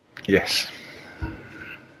 Yes.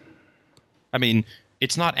 I mean,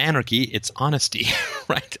 it's not anarchy, it's honesty,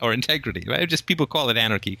 right? Or integrity, right? Just people call it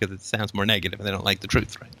anarchy because it sounds more negative and they don't like the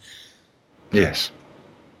truth, right? Yes.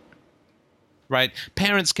 right?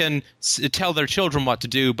 Parents can tell their children what to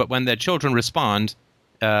do, but when their children respond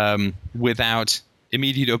without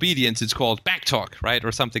immediate obedience, it's called backtalk, right?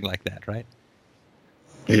 Or something like that, right?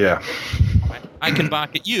 Yeah. I can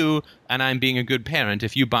bark at you, and I'm being a good parent.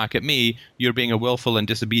 If you bark at me, you're being a willful and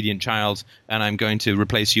disobedient child, and I'm going to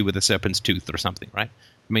replace you with a serpent's tooth or something, right?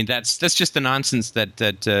 I mean, that's just the nonsense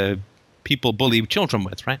that people bully children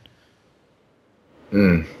with, right?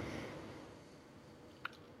 Mm.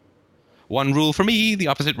 One rule for me, the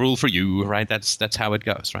opposite rule for you, right? That's how it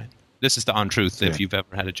goes, right? This is the untruth. If you've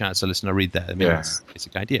ever had a chance to listen or read that, I mean, it's a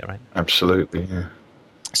basic idea, right? Absolutely, yeah.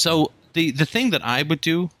 So the thing that I would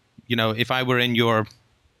do, if I were in your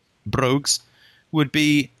brogues, would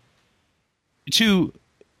be to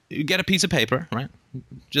get a piece of paper, right?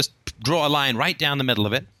 Just draw a line right down the middle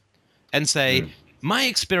of it and say, my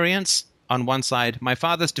experience on one side, my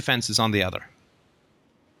father's defenses on the other.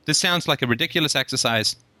 This sounds like a ridiculous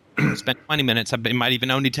exercise. Spend 20 minutes. It might even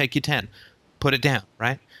only take you 10. Put it down,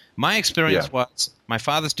 right? My experience was, my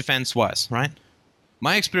father's defense was, right?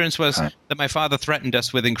 My experience was that my father threatened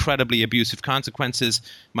us with incredibly abusive consequences.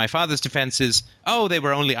 My father's defense is, they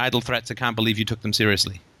were only idle threats. I can't believe you took them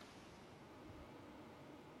seriously.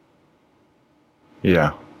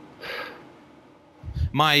 Yeah.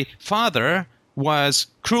 My father was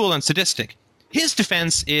cruel and sadistic. His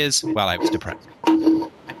defense is, I was depressed.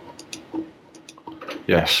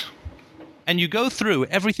 Yes. And you go through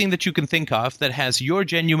everything that you can think of that has your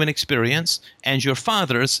genuine experience and your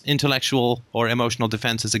father's intellectual or emotional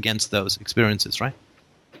defenses against those experiences, right?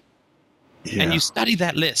 Yeah. And you study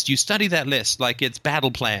that list. You study that list like it's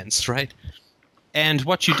battle plans, right? And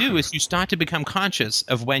what you do is you start to become conscious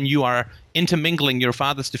of when you are intermingling your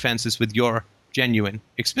father's defenses with your genuine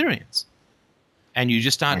experience. And you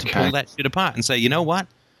just start to pull that shit apart and say, you know what?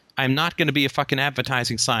 I'm not going to be a fucking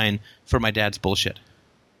advertising sign for my dad's bullshit.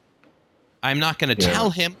 I'm not going to tell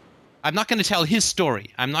him. I'm not going to tell his story.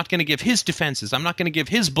 I'm not going to give his defenses. I'm not going to give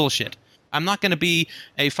his bullshit. I'm not going to be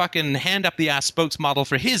a fucking hand-up-the-ass spokesmodel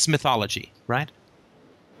for his mythology, right?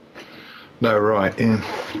 No, right, yeah.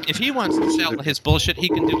 If he wants to sell his bullshit, he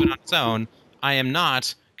can do it on his own. I am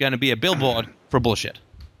not going to be a billboard for bullshit.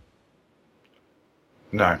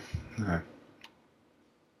 No.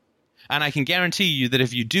 And I can guarantee you that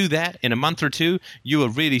if you do that in a month or two, you will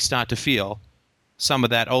really start to feel some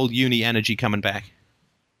of that old uni energy coming back.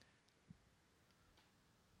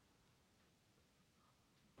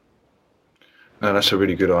 No, that's a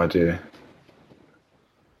really good idea.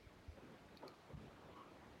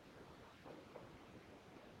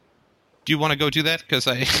 Do you want to go do that? Because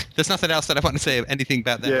there's nothing else that I want to say anything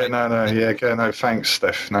about that. Yeah, no, thanks,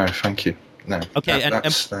 Steph. No, thank you. No. Okay,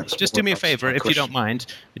 that's just do me a favor, if you don't mind.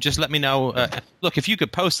 Just let me know. Look, if you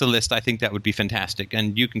could post the list, I think that would be fantastic.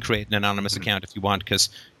 And you can create an anonymous account if you want, because,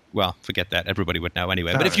 forget that. Everybody would know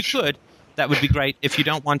anyway. But if you could, that would be great. If you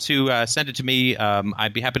don't want to send it to me,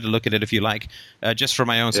 I'd be happy to look at it if you like, just for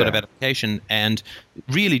my own sort of edification. And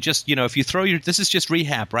really just, if you throw this is just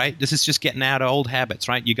rehab, right? This is just getting out of old habits,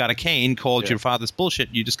 right? You got a cane called your father's bullshit.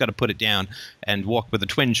 You just got to put it down and walk with a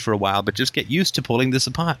twinge for a while, but just get used to pulling this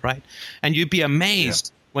apart, right? And you'd be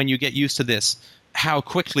amazed when you get used to this, how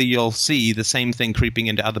quickly you'll see the same thing creeping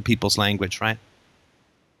into other people's language, right?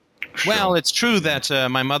 Sure. Well, it's true that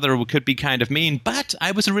my mother could be kind of mean, but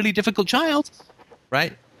I was a really difficult child,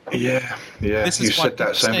 right? Yeah. You said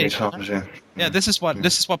that so many times, Yeah, this is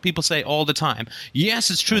what people say all the time. Yes,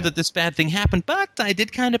 it's true that this bad thing happened, but I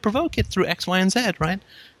did kind of provoke it through X, Y, and Z, right?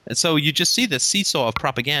 And so you just see this seesaw of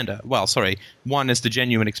propaganda. Well, sorry, one is the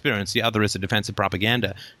genuine experience, the other is the defensive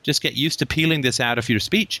propaganda. Just get used to peeling this out of your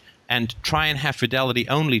speech and try and have fidelity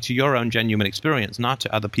only to your own genuine experience, not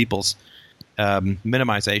to other people's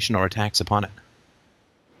minimization or attacks upon it.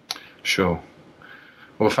 Sure.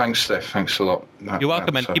 Well, thanks, Steph. Thanks a lot. You're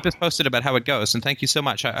welcome, and keep us posted about how it goes. And thank you so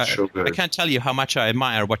much. I can't tell you how much I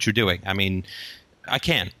admire what you're doing. I mean, I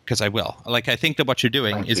can, because I will. I think that what you're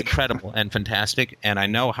doing is incredible and fantastic, and I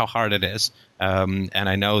know how hard it is. And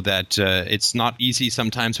I know that it's not easy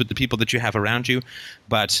sometimes with the people that you have around you,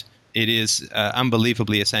 but it is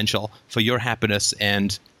unbelievably essential for your happiness.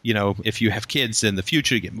 And if you have kids in the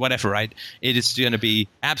future, whatever, right? It is going to be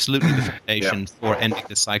absolutely the foundation for ending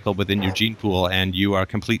this cycle within your gene pool, and you are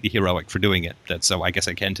completely heroic for doing it. So I guess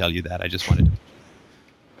I can tell you that. I just wanted to.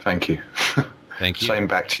 Thank you. Thank you. Same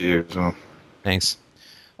back to you as well. Thanks.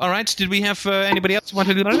 All right. Did we have anybody else who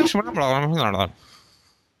wanted to do that?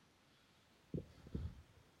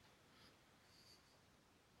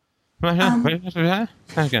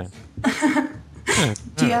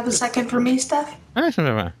 Do you have a second for me, Steph?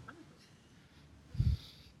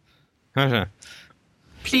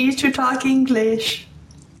 Please to talk English.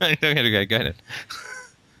 Okay, go ahead.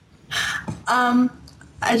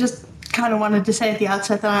 I just kind of wanted to say at the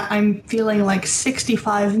outset that I'm feeling like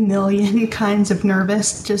 65 million kinds of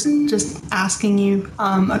nervous just asking you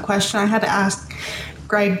a question. I had to ask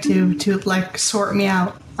Greg to like sort me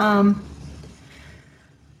out.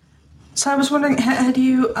 So I was wondering, had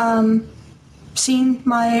you seen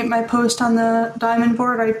my post on the Diamond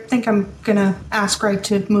board? I think I'm gonna ask Greg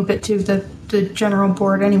to move it to the general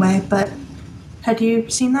board anyway. But had you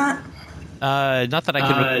seen that? Not that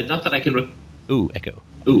I can. Ooh, echo.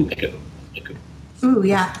 Ooh,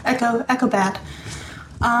 yeah, echo bad.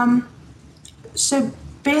 So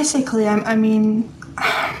basically, I mean,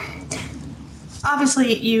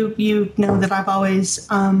 obviously you know that I've always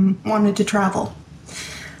wanted to travel,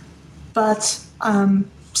 but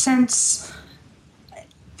since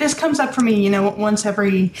this comes up for me, once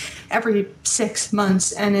every 6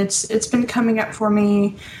 months, and it's been coming up for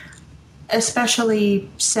me, especially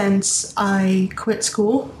since I quit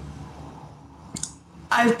school.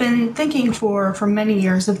 I've been thinking for many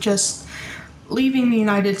years of just leaving the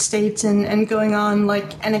United States and going on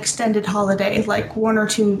like an extended holiday, like 1 or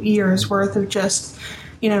 2 years worth of just,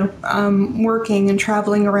 working and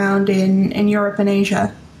traveling around in Europe and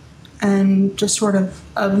Asia, and just sort of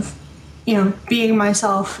being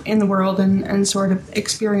myself in the world and sort of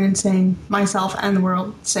experiencing myself and the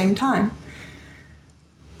world at the same time.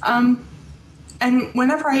 And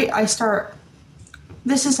whenever I start,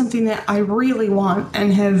 this is something that I really want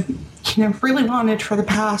and have, really wanted for the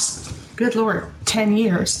past, good Lord, 10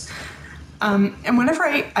 years. And whenever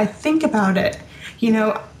I think about it,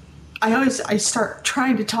 I start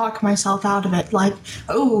trying to talk myself out of it. Like,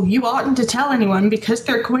 oh, you oughtn't to tell anyone because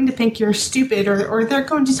they're going to think you're stupid, or they're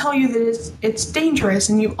going to tell you that it's dangerous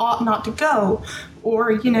and you ought not to go.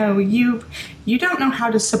 Or, you don't know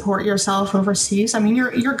how to support yourself overseas. I mean,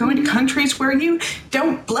 you're going to countries where you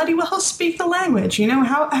don't bloody well speak the language.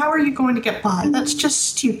 How are you going to get by? That's just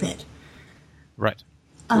stupid. Right.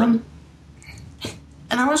 And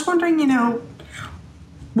I was wondering,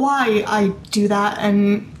 why I do that,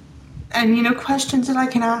 and questions that I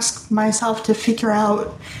can ask myself to figure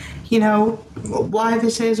out, why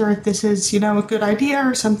this is, or if this is, a good idea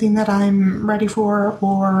or something that I'm ready for,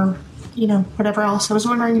 or whatever else. I was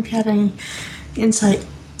wondering if you had any insight.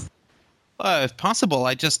 If possible,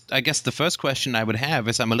 I guess the first question I would have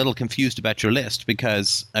is I'm a little confused about your list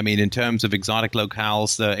because, I mean, in terms of exotic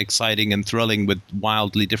locales, exciting and thrilling with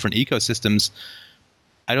wildly different ecosystems,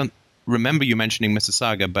 I don't remember you mentioning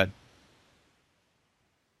Mississauga, but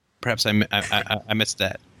perhaps I missed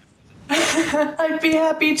that. I'd be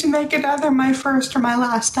happy to make it either my first or my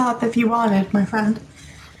last stop if you wanted, my friend.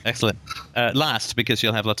 Excellent. Last, because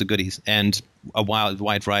you'll have lots of goodies and a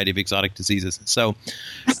wide variety of exotic diseases. So,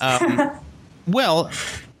 well,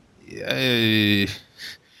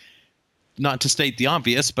 not to state the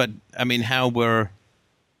obvious, but I mean, how were,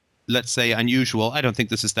 let's say, unusual? I don't think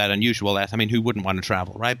this is that unusual. I mean, who wouldn't want to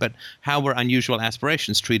travel, right? But how were unusual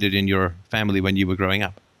aspirations treated in your family when you were growing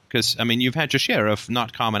up? Because, I mean, you've had your share of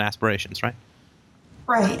not common aspirations, right?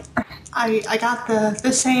 Right. I got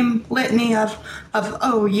the same litany of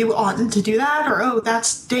oh, you oughtn't to do that, or oh,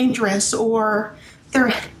 that's dangerous, or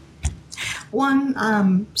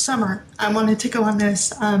one summer I wanted to go on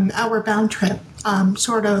this outward bound trip,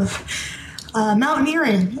 sort of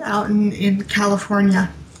mountaineering out in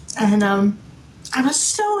California, and I was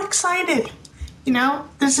so excited.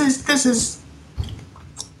 This is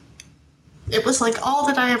it was like all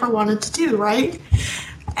that I ever wanted to do, right?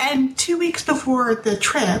 And 2 weeks before the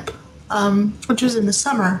trip, which was in the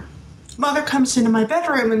summer, Mother comes into my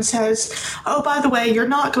bedroom and says, oh, by the way, you're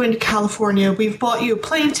not going to California. We've bought you a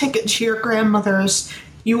plane ticket to your grandmother's.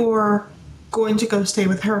 You're going to go stay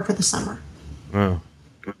with her for the summer. Oh.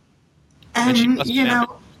 And,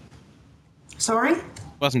 sorry? It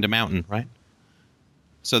wasn't a mountain, right?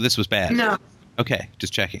 So this was bad. No. Okay,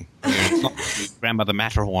 just checking. It's not Grandmother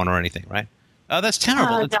Matterhorn or anything, right? Oh, that's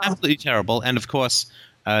terrible. It's absolutely terrible. And, of course,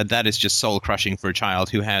 that is just soul-crushing for a child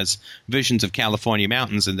who has visions of California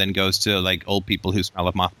mountains and then goes to, like, old people who smell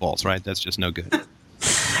of mothballs, right? That's just no good.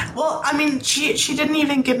 Well, I mean, she didn't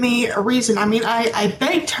even give me a reason. I mean, I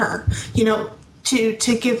begged her,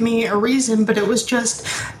 to give me a reason, but it was just,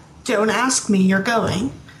 don't ask me, you're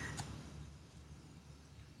going.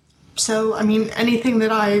 So, I mean, anything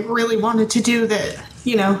that I really wanted to do that,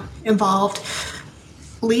 involved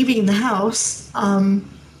leaving the house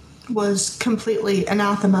was completely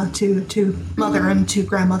anathema to Mother and to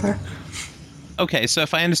Grandmother. Okay, so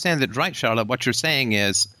if I understand it right, Charlotte, what you're saying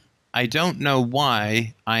is, I don't know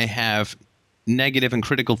why I have negative and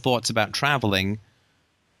critical thoughts about traveling.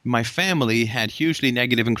 My family had hugely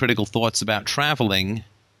negative and critical thoughts about traveling,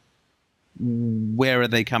 where are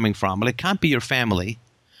they coming from? Well, it can't be your family.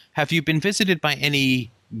 Have you been visited by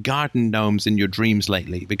any garden gnomes in your dreams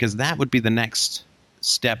lately? Because that would be the next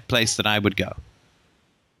place that I would go.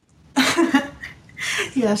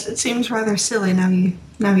 Yes, it seems rather silly now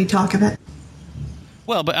you talk of it.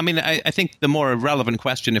 Well, but I mean, I think the more relevant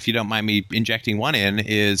question, if you don't mind me injecting one in,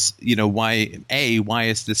 is, why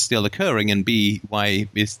is this still occurring? And B, why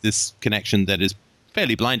is this connection that is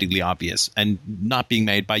fairly blindingly obvious and not being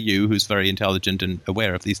made by you, who's very intelligent and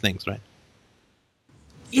aware of these things, right?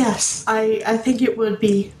 Yes, I think it would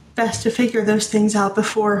be best to figure those things out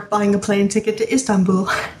before buying a plane ticket to Istanbul.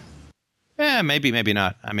 Yeah, maybe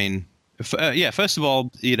not. I mean, first of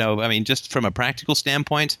all, just from a practical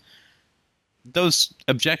standpoint, those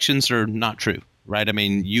objections are not true, right? I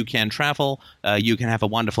mean, you can travel, you can have a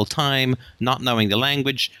wonderful time, not knowing the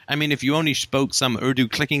language. I mean, if you only spoke some Urdu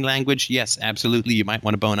clicking language, yes, absolutely, you might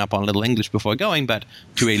want to bone up on a little English before going, but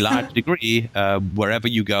to a large degree, wherever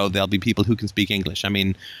you go, there'll be people who can speak English. I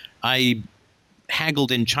mean, I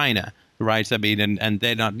haggled in China, right? I mean, and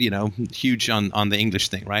they're not, huge on the English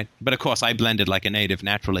thing, right? But of course, I blended like a native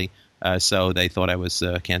naturally, so they thought I was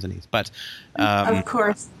Cantonese. But of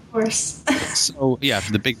course. So yeah,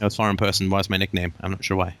 the big nose foreign person was my nickname. I'm not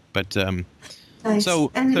sure why, but nice.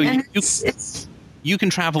 You can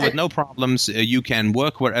travel with no problems. You can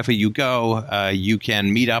work wherever you go. You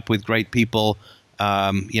can meet up with great people.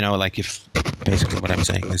 Like if basically what I'm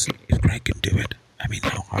saying is, if Greg can do it, I mean,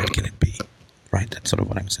 how hard can it be? Right, that's sort of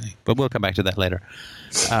what I'm saying. But we'll come back to that later.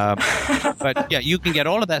 But yeah, you can get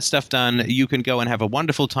all of that stuff done. You can go and have a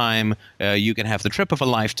wonderful time. You can have the trip of a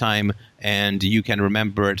lifetime, and you can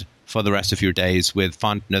remember it for the rest of your days with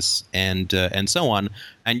fondness and so on.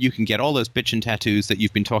 And you can get all those bitchin' tattoos that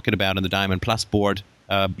you've been talking about in the Diamond Plus board.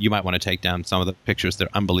 You might want to take down some of the pictures. They're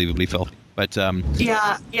unbelievably filthy. But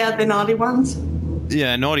yeah, the naughty ones.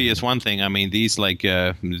 Yeah, naughty is one thing. I mean, these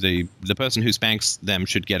the person who spanks them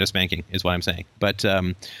should get a spanking, is what I'm saying. But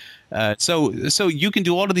so you can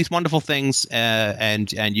do all of these wonderful things,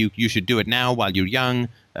 and you should do it now while you're young.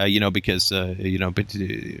 Because but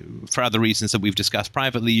for other reasons that we've discussed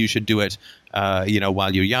privately, you should do it,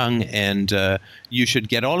 while you're young, and you should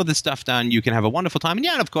get all of this stuff done. You can have a wonderful time,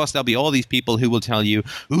 and of course, there'll be all these people who will tell you,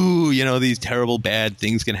 "Ooh, these terrible bad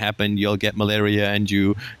things can happen. You'll get malaria, and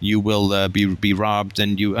you will be robbed."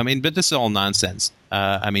 And but this is all nonsense.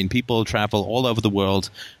 People travel all over the world,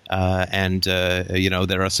 and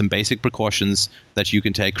there are some basic precautions that you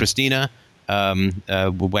can take. Christina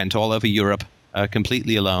went all over Europe.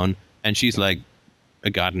 Completely alone, and she's like a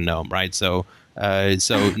garden gnome, right? So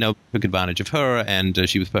no took advantage of her, and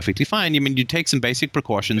she was perfectly fine. You take some basic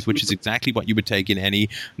precautions, which is exactly what you would take in any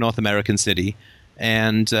North American city,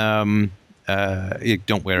 and you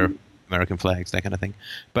don't wear American flags, that kind of thing.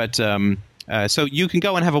 But so you can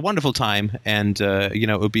go and have a wonderful time, and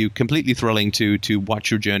it would be completely thrilling to watch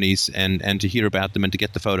your journeys and to hear about them and to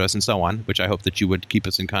get the photos and so on, which I hope that you would keep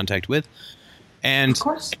us in contact with. And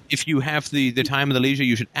if you have the time and the leisure,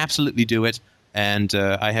 you should absolutely do it. And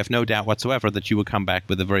I have no doubt whatsoever that you will come back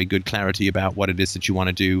with a very good clarity about what it is that you want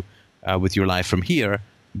to do with your life from here.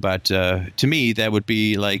 But to me, that would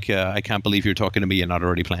be like, I can't believe you're talking to me and not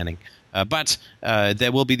already planning. But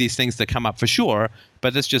there will be these things that come up for sure,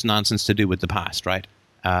 but that's just nonsense to do with the past, right?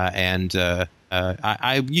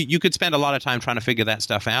 You could spend a lot of time trying to figure that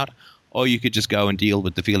stuff out, or you could just go and deal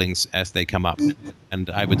with the feelings as they come up. And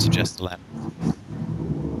I would suggest the latter.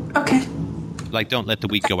 Okay. Like, don't let the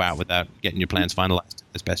week go out without getting your plans finalized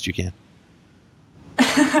as best you can.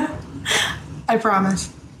 I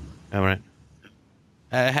promise. All right.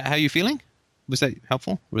 How are you feeling? Was that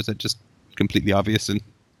helpful? Or was that just completely obvious and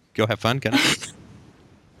go have fun kind of thing?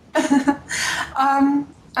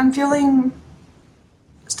 I'm feeling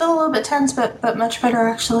still a little bit tense, but much better,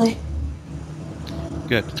 actually.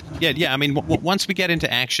 Good. Yeah. Once we get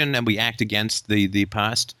into action and we act against the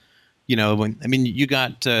past, you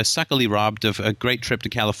got suckily robbed of a great trip to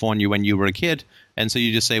California when you were a kid, and so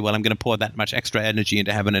you just say, well, I'm going to pour that much extra energy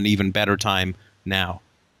into having an even better time now.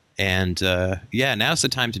 And now's the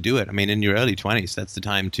time to do it. In your early 20s, that's the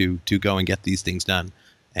time to go and get these things done.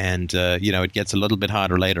 And it gets a little bit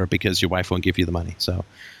harder later because your wife won't give you the money. So.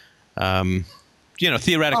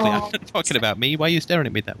 Theoretically, I'm not talking about me. Why are you staring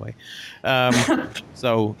at me that way?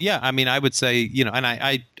 I would say, and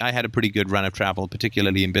I had a pretty good run of travel,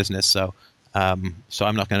 particularly in business. So I'm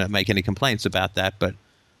not going to make any complaints about that. But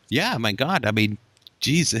yeah, my God,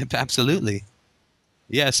 geez, absolutely.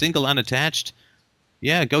 Yeah, single, unattached,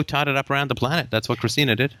 Yeah, go tot it up around the planet. That's what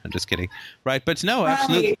Christina did. I'm just kidding. Right, but no,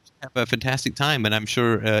 absolutely. Have a fantastic time, and I'm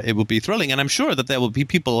sure it will be thrilling. And I'm sure that there will be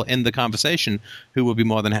people in the conversation who will be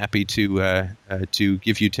more than happy to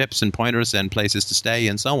give you tips and pointers and places to stay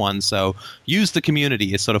and so on. So use the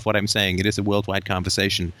community is sort of what I'm saying. It is a worldwide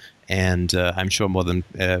conversation, and I'm sure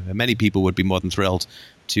many people would be more than thrilled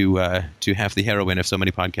to have the heroine of so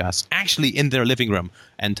many podcasts actually in their living room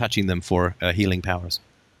and touching them for healing powers.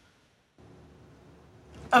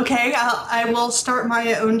 Okay, I will start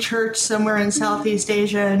my own church somewhere in Southeast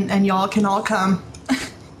Asia, and y'all can all come.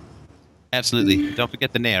 Absolutely. Don't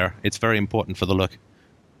forget the nair. It's very important for the look.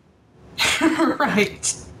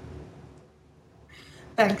 Right.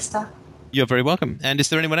 Thanks, Doc. You're very welcome. And is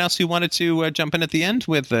there anyone else who wanted to jump in at the end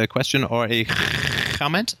with a question or a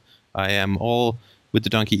comment? I am all with the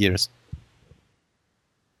donkey ears.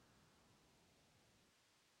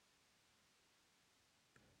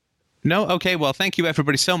 No? Okay, well, thank you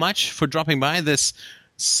everybody so much for dropping by this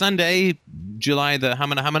Sunday, July the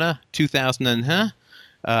Hamana 2000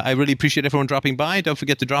 I really appreciate everyone dropping by. Don't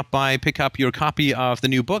forget to drop by, pick up your copy of the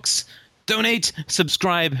new books, donate,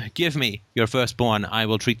 subscribe, give me your firstborn. I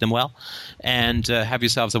will treat them well. And have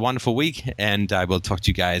yourselves a wonderful week, and I will talk to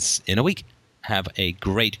you guys in a week. Have a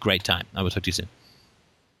great, great time. I will talk to you soon.